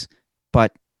Olympics,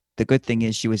 but the good thing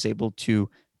is she was able to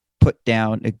put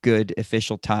down a good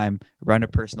official time, run a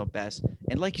personal best,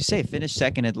 and like you say, finish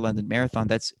second at the London Marathon.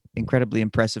 That's incredibly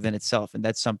impressive in itself, and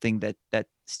that's something that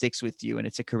sticks with you, and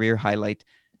it's a career highlight.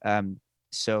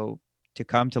 So to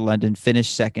come to London, finish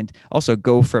second, also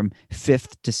go from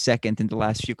 5th to 2nd in the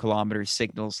last few kilometers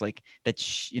signals like that.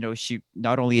 She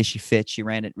not only is she fit, she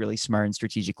ran it really smart and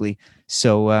strategically.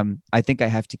 So I think I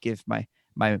have to give my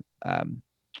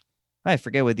I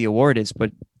forget what the award is,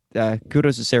 but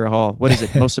kudos to Sarah Hall. What is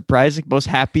it? Most surprising, most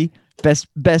happy,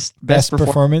 best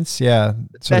performance. Yeah,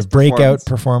 sort of breakout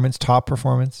performance, top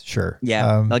performance. Sure.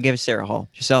 Yeah, I'll give it Sarah Hall.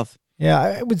 Yourself? Yeah,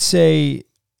 I would say.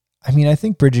 I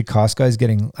think Bridget Koska is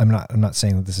getting. I'm not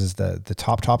saying that this is the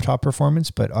top performance,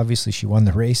 but obviously she won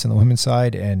the race on the women's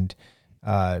side, and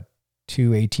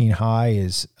 2:18 high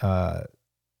is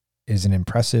an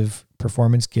impressive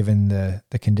performance given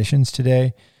the conditions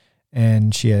today,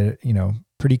 and she had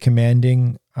pretty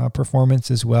commanding performance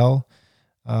as well.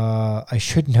 I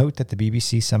should note that the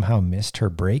BBC somehow missed her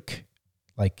break,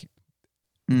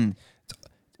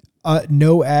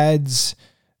 no ads,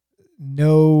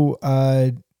 no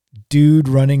dude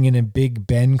running in a Big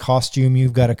Ben costume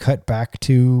you've got to cut back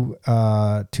to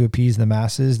appease the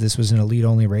masses. This was an elite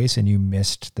only race, and you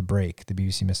missed the break. The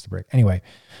BBC missed the break. Anyway,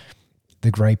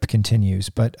 the gripe continues,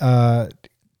 but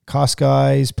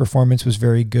Koskai's performance was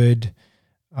very good.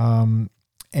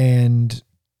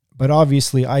 But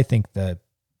obviously I think the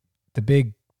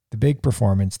big the big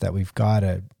performance that we've got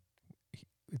to,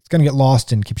 it's going to get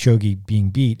lost in Kipchoge being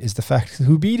beat, is the fact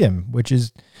who beat him, which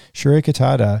is Shuri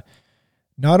Kitata.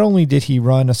 Not only did he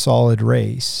run a solid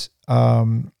race,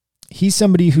 he's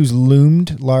somebody who's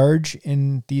loomed large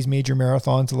in these major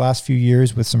marathons the last few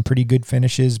years with some pretty good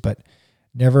finishes, but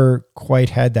never quite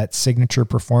had that signature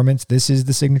performance. This is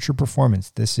the signature performance.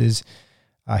 This is,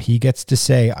 he gets to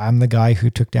say, I'm the guy who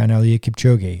took down Eliud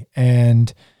Kipchoge.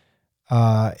 And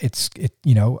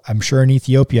I'm sure in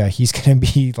Ethiopia, he's going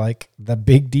to be like the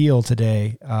big deal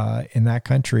today in that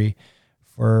country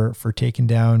for taking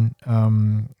down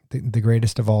the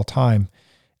greatest of all time.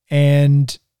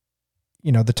 And,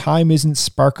 the time isn't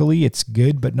sparkly. It's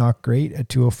good, but not great at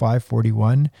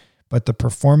 2:05:41. But the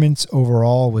performance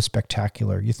overall was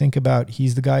spectacular. You think about,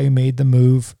 he's the guy who made the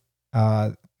move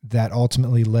that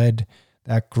ultimately led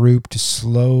that group to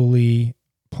slowly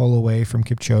pull away from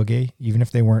Kipchoge. Even if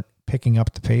they weren't picking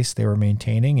up the pace, they were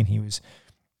maintaining, and he was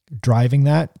driving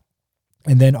that.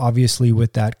 And then obviously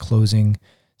with that closing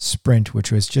sprint,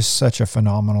 which was just such a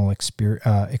phenomenal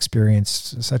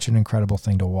experience, such an incredible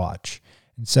thing to watch,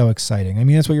 and so exciting. I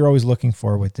mean, that's what you're always looking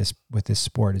for with this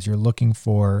sport, is you're looking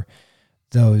for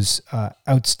those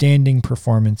outstanding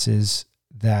performances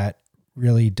that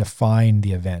really define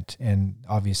the event. And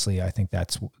obviously, I think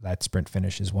that sprint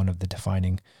finish is one of the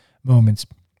defining moments,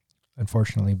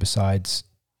 unfortunately, besides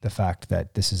the fact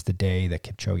that this is the day that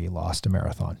Kipchoge lost a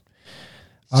marathon.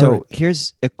 So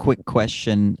here's a quick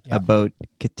question about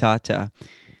Kitata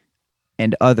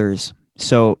and others.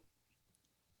 So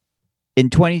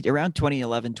around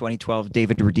 2011, 2012,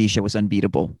 David Rudisha was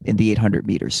unbeatable in the 800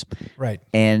 meters. Right.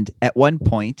 And at one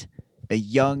point, a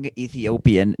young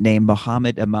Ethiopian named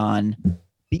Mohamed Aman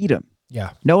beat him.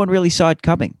 Yeah. No one really saw it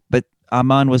coming, but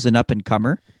Aman was an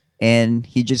up-and-comer, and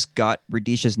he just got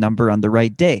Rudisha's number on the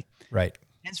right day. Right.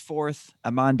 Henceforth,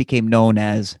 Aman became known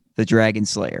as the Dragon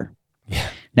Slayer. Yeah.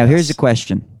 Now, here's the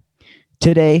question.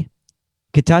 Today,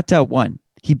 Kitata won.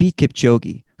 He beat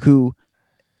Kipchoge, who,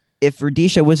 if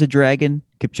Rudisha was a dragon,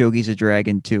 Kipchoge's a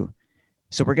dragon too.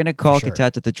 So we're going to call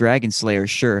Kitata the Dragon Slayer,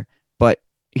 sure. But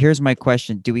here's my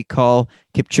question. Do we call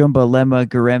Kipchumba, Lema,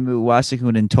 Garemu,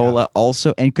 Wasahun, and Tola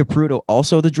also, and Kipruto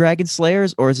also the Dragon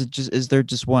Slayers, or is there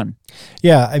just one?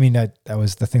 Yeah, I mean, that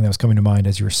was the thing that was coming to mind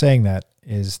as you were saying that,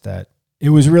 is that it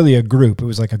was really a group. It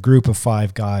was like a group of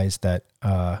 5 guys that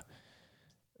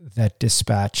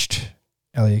dispatched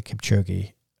Eliud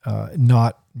Kipchoge,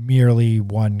 not merely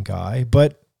one guy,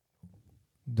 but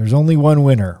there's only one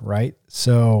winner, right?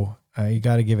 So you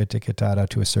got to give it to Kitata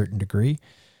to a certain degree.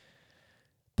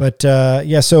 But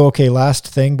last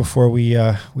thing before we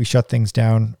shut things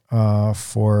down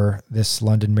for this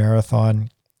London Marathon.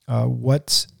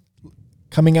 What's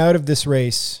coming out of this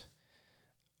race?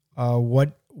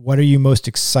 What are you most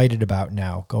excited about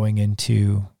now going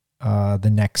into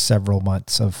the next several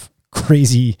months of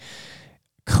crazy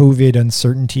COVID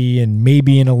uncertainty, and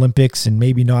maybe an Olympics and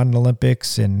maybe not an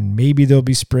Olympics, and maybe there'll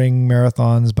be spring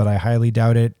marathons, but I highly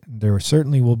doubt it. There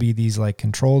certainly will be these like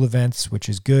controlled events, which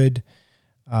is good.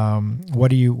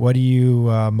 What are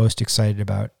you most excited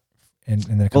about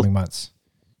in the coming months?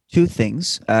 2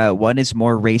 things. One is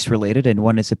more race related, and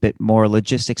one is a bit more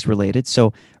logistics related.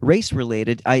 So race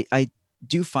related, I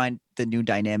do find the new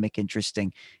dynamic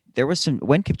interesting. There was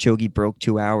when Kipchoge broke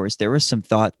 2 hours, there was some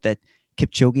thought that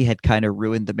Kipchoge had kind of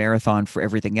ruined the marathon for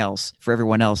everyone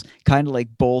else, kind of like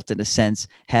Bolt in a sense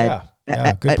had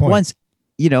at once,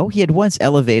 he had once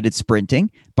elevated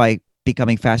sprinting by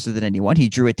becoming faster than anyone. He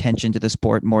drew attention to the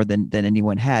sport more than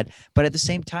anyone had. But at the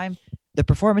same time, the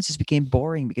performances became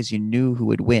boring because you knew who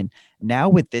would win. Now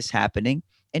with this happening,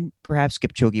 and perhaps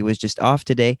Kipchoge was just off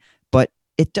today, but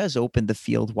it does open the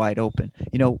field wide open.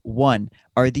 One,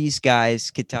 are these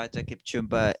guys, Kitata,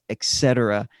 Kipchumba,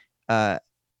 etc.,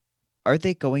 are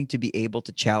they going to be able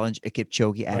to challenge a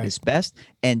Kipchoge at his best?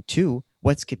 And 2,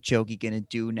 what's Kipchoge going to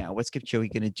do now? What's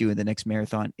Kipchoge going to do in the next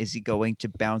marathon? Is he going to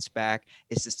bounce back?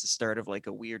 Is this the start of like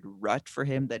a weird rut for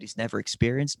him that he's never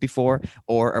experienced before?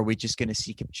 Or are we just going to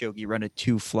see Kipchoge run a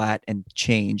 2 flat and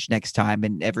change next time,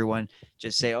 and everyone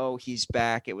just say, oh, he's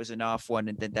back, it was an off one?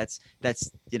 And then that's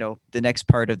the next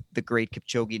part of the great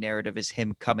Kipchoge narrative is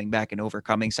him coming back and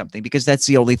overcoming something, because that's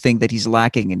the only thing that he's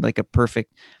lacking in like a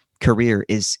perfect career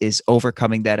is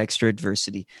overcoming that extra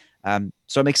adversity.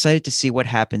 So I'm excited to see what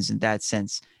happens in that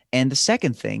sense. And the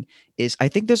second thing is, I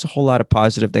think there's a whole lot of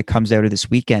positive that comes out of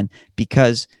this weekend,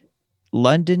 because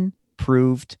London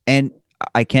proved, and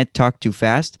I can't talk too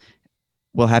fast,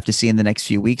 we'll have to see in the next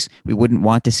few weeks. We wouldn't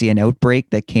want to see an outbreak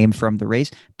that came from the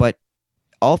race, but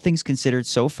all things considered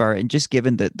so far, and just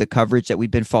given the coverage that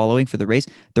we've been following for the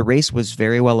race was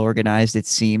very well organized, it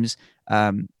seems.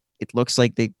 It looks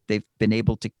like they've been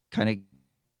able to kind of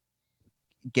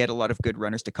get a lot of good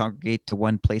runners to congregate to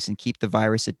one place and keep the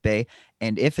virus at bay.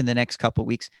 And if in the next couple of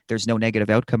weeks there's no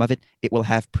negative outcome of it, it will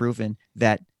have proven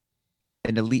that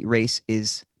an elite race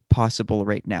is possible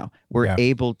right now. We're Yeah.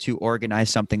 able to organize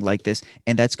something like this,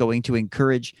 and that's going to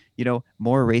encourage,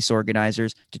 more race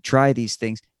organizers to try these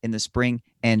things in the spring,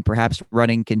 and perhaps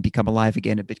running can become alive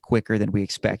again a bit quicker than we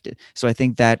expected. So I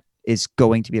think that is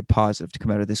going to be a positive to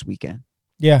come out of this weekend.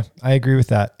 Yeah, I agree with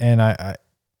that. And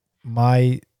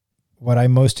what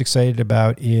I'm most excited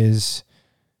about is,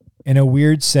 in a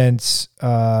weird sense,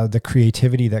 the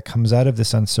creativity that comes out of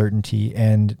this uncertainty.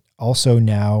 And also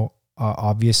now,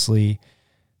 obviously,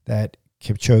 that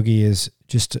Kipchoge is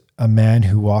just a man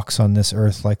who walks on this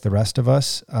earth like the rest of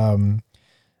us,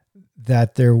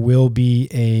 that there will be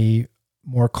a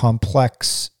more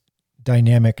complex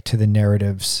dynamic to the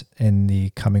narratives in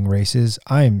the coming races.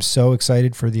 I am so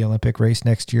excited for the Olympic race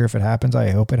next year. If it happens,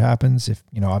 I hope it happens. If,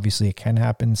 obviously it can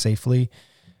happen safely.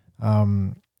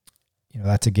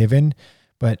 That's a given,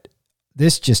 but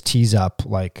this just tees up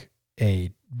like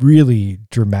a really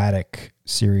dramatic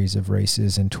series of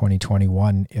races in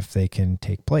 2021 if they can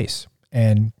take place.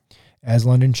 And as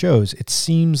London shows, it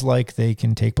seems like they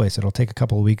can take place. It'll take a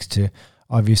couple of weeks to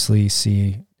obviously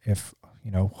see if,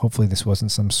 hopefully this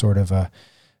wasn't some sort of a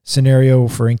scenario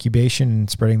for incubation and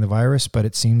spreading the virus, but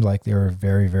it seemed like they were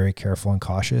very, very careful and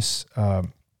cautious.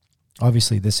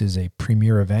 Obviously, this is a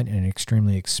premier event and an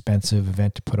extremely expensive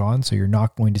event to put on, so you're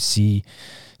not going to see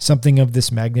something of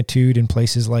this magnitude in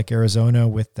places like Arizona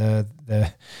with the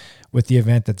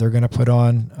event that they're going to put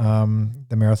on,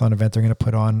 the marathon event they're going to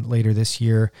put on later this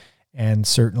year. And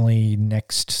certainly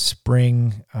next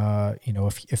spring,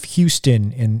 if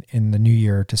Houston in the new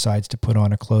year decides to put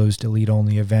on a closed elite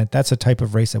only event, that's a type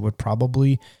of race that would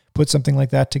probably put something like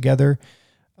that together.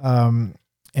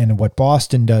 And what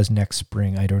Boston does next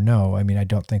spring, I don't know. I mean, I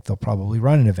don't think they'll probably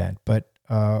run an event, but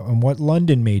and what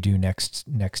London may do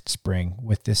next spring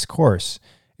with this course,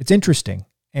 it's interesting.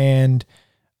 And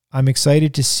I'm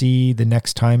excited to see the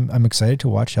next time. I'm excited to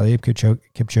watch Eliud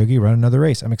Kipchoge run another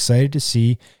race. I'm excited to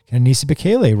see Kenenisa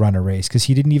Bekele run a race because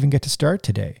he didn't even get to start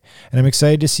today. And I'm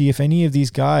excited to see if any of these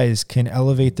guys can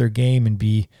elevate their game and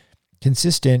be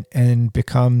consistent and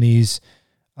become these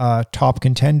top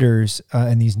contenders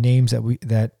and these names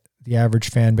that the average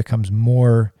fan becomes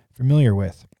more familiar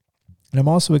with. And I'm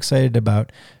also excited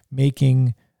about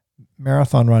making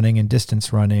marathon running and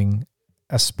distance running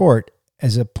a sport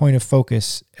as a point of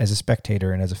focus as a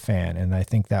spectator and as a fan. And I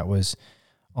think that was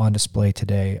on display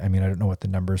today. I mean, I don't know what the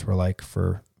numbers were like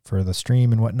for the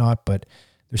stream and whatnot, but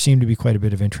there seemed to be quite a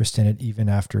bit of interest in it, even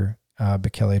after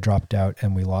Bekele dropped out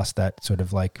and we lost that sort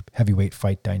of like heavyweight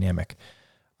fight dynamic.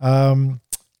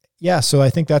 So I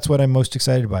think that's what I'm most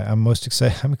excited about. I'm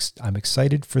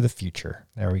excited for the future.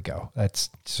 There we go.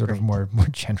 That's sort of more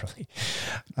generally.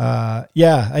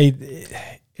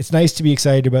 It's nice to be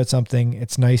excited about something.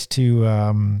 It's nice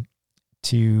to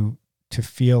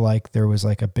feel like there was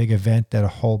like a big event that a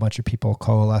whole bunch of people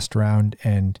coalesced around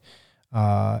and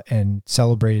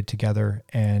celebrated together.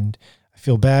 And I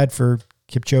feel bad for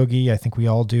Kipchoge. I think we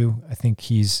all do. I think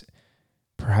he's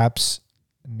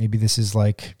maybe this is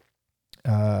like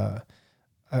an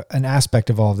aspect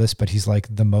of all of this, but he's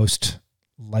like the most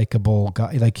likable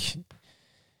guy. Like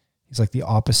he's like the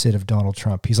opposite of Donald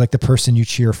Trump. He's like the person you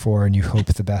cheer for and you hope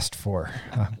the best for.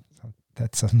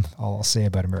 That's all I'll say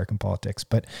about American politics.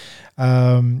 But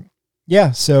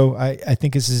so I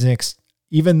think this is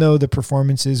even though the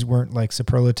performances weren't like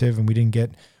superlative and we didn't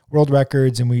get world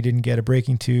records and we didn't get a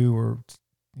breaking 2 or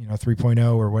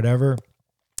 3.0 or whatever,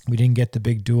 we didn't get the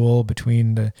big duel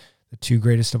between the two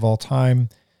greatest of all time.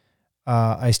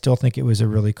 I still think it was a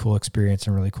really cool experience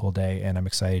and a really cool day, and I'm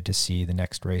excited to see the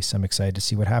next race. I'm excited to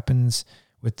see what happens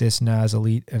with this NAS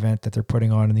Elite event that they're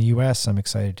putting on in the U.S. I'm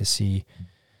excited to see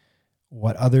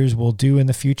what others will do in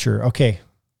the future. Okay,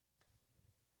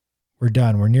 we're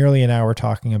done. We're nearly an hour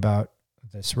talking about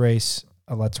this race.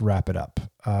 Let's wrap it up.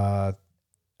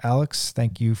 Alex,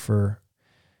 thank you for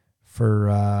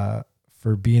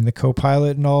being the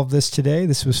co-pilot in all of this today.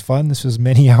 This was fun. This was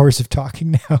many hours of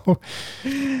talking now.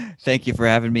 Thank you for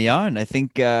having me on. I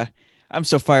think I'm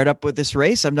so fired up with this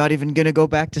race. I'm not even going to go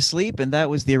back to sleep, and that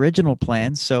was the original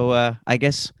plan. So I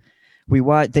guess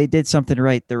they did something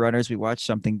right, the runners. We watched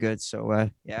something good.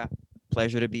 So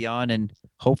pleasure to be on, and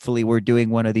hopefully we're doing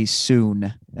one of these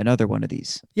soon, another one of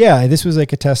these. Yeah, this was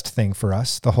like a test thing for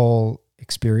us, the whole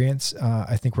experience.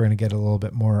 I think we're going to get a little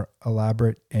bit more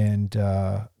elaborate and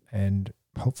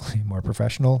hopefully more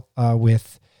professional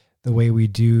with the way we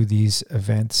do these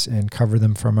events and cover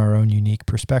them from our own unique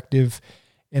perspective.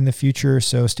 in the future.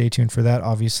 So stay tuned for that.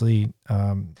 Obviously,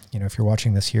 if you're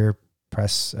watching this here,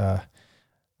 press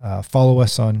follow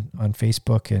us on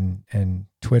Facebook and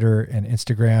Twitter and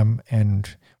Instagram.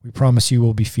 And we promise you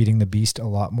we'll be feeding the beast a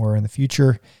lot more in the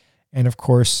future. And of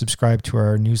course, subscribe to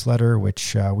our newsletter,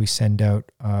 which we send out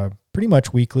pretty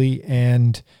much weekly,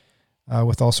 and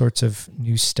with all sorts of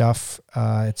new stuff.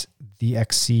 It's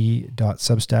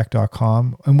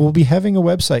thexc.substack.com. And we'll be having a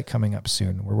website coming up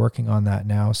soon. We're working on that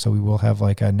now. So we will have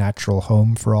like a natural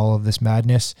home for all of this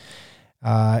madness.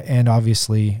 And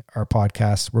obviously our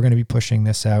podcast, we're going to be pushing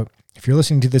this out. If you're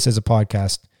listening to this as a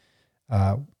podcast,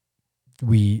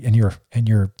 you're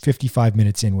 55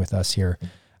 minutes in with us here.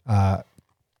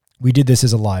 We did this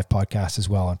as a live podcast as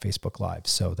well on Facebook Live.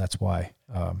 So that's why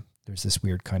there's this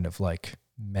weird kind of like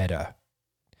meta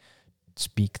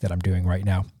speak that I'm doing right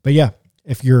now. But yeah,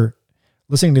 if you're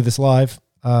listening to this live,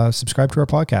 subscribe to our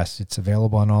podcast. It's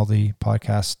available on all the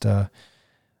podcast,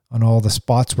 on all the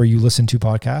spots where you listen to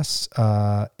podcasts.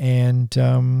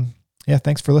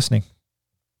 Thanks for listening.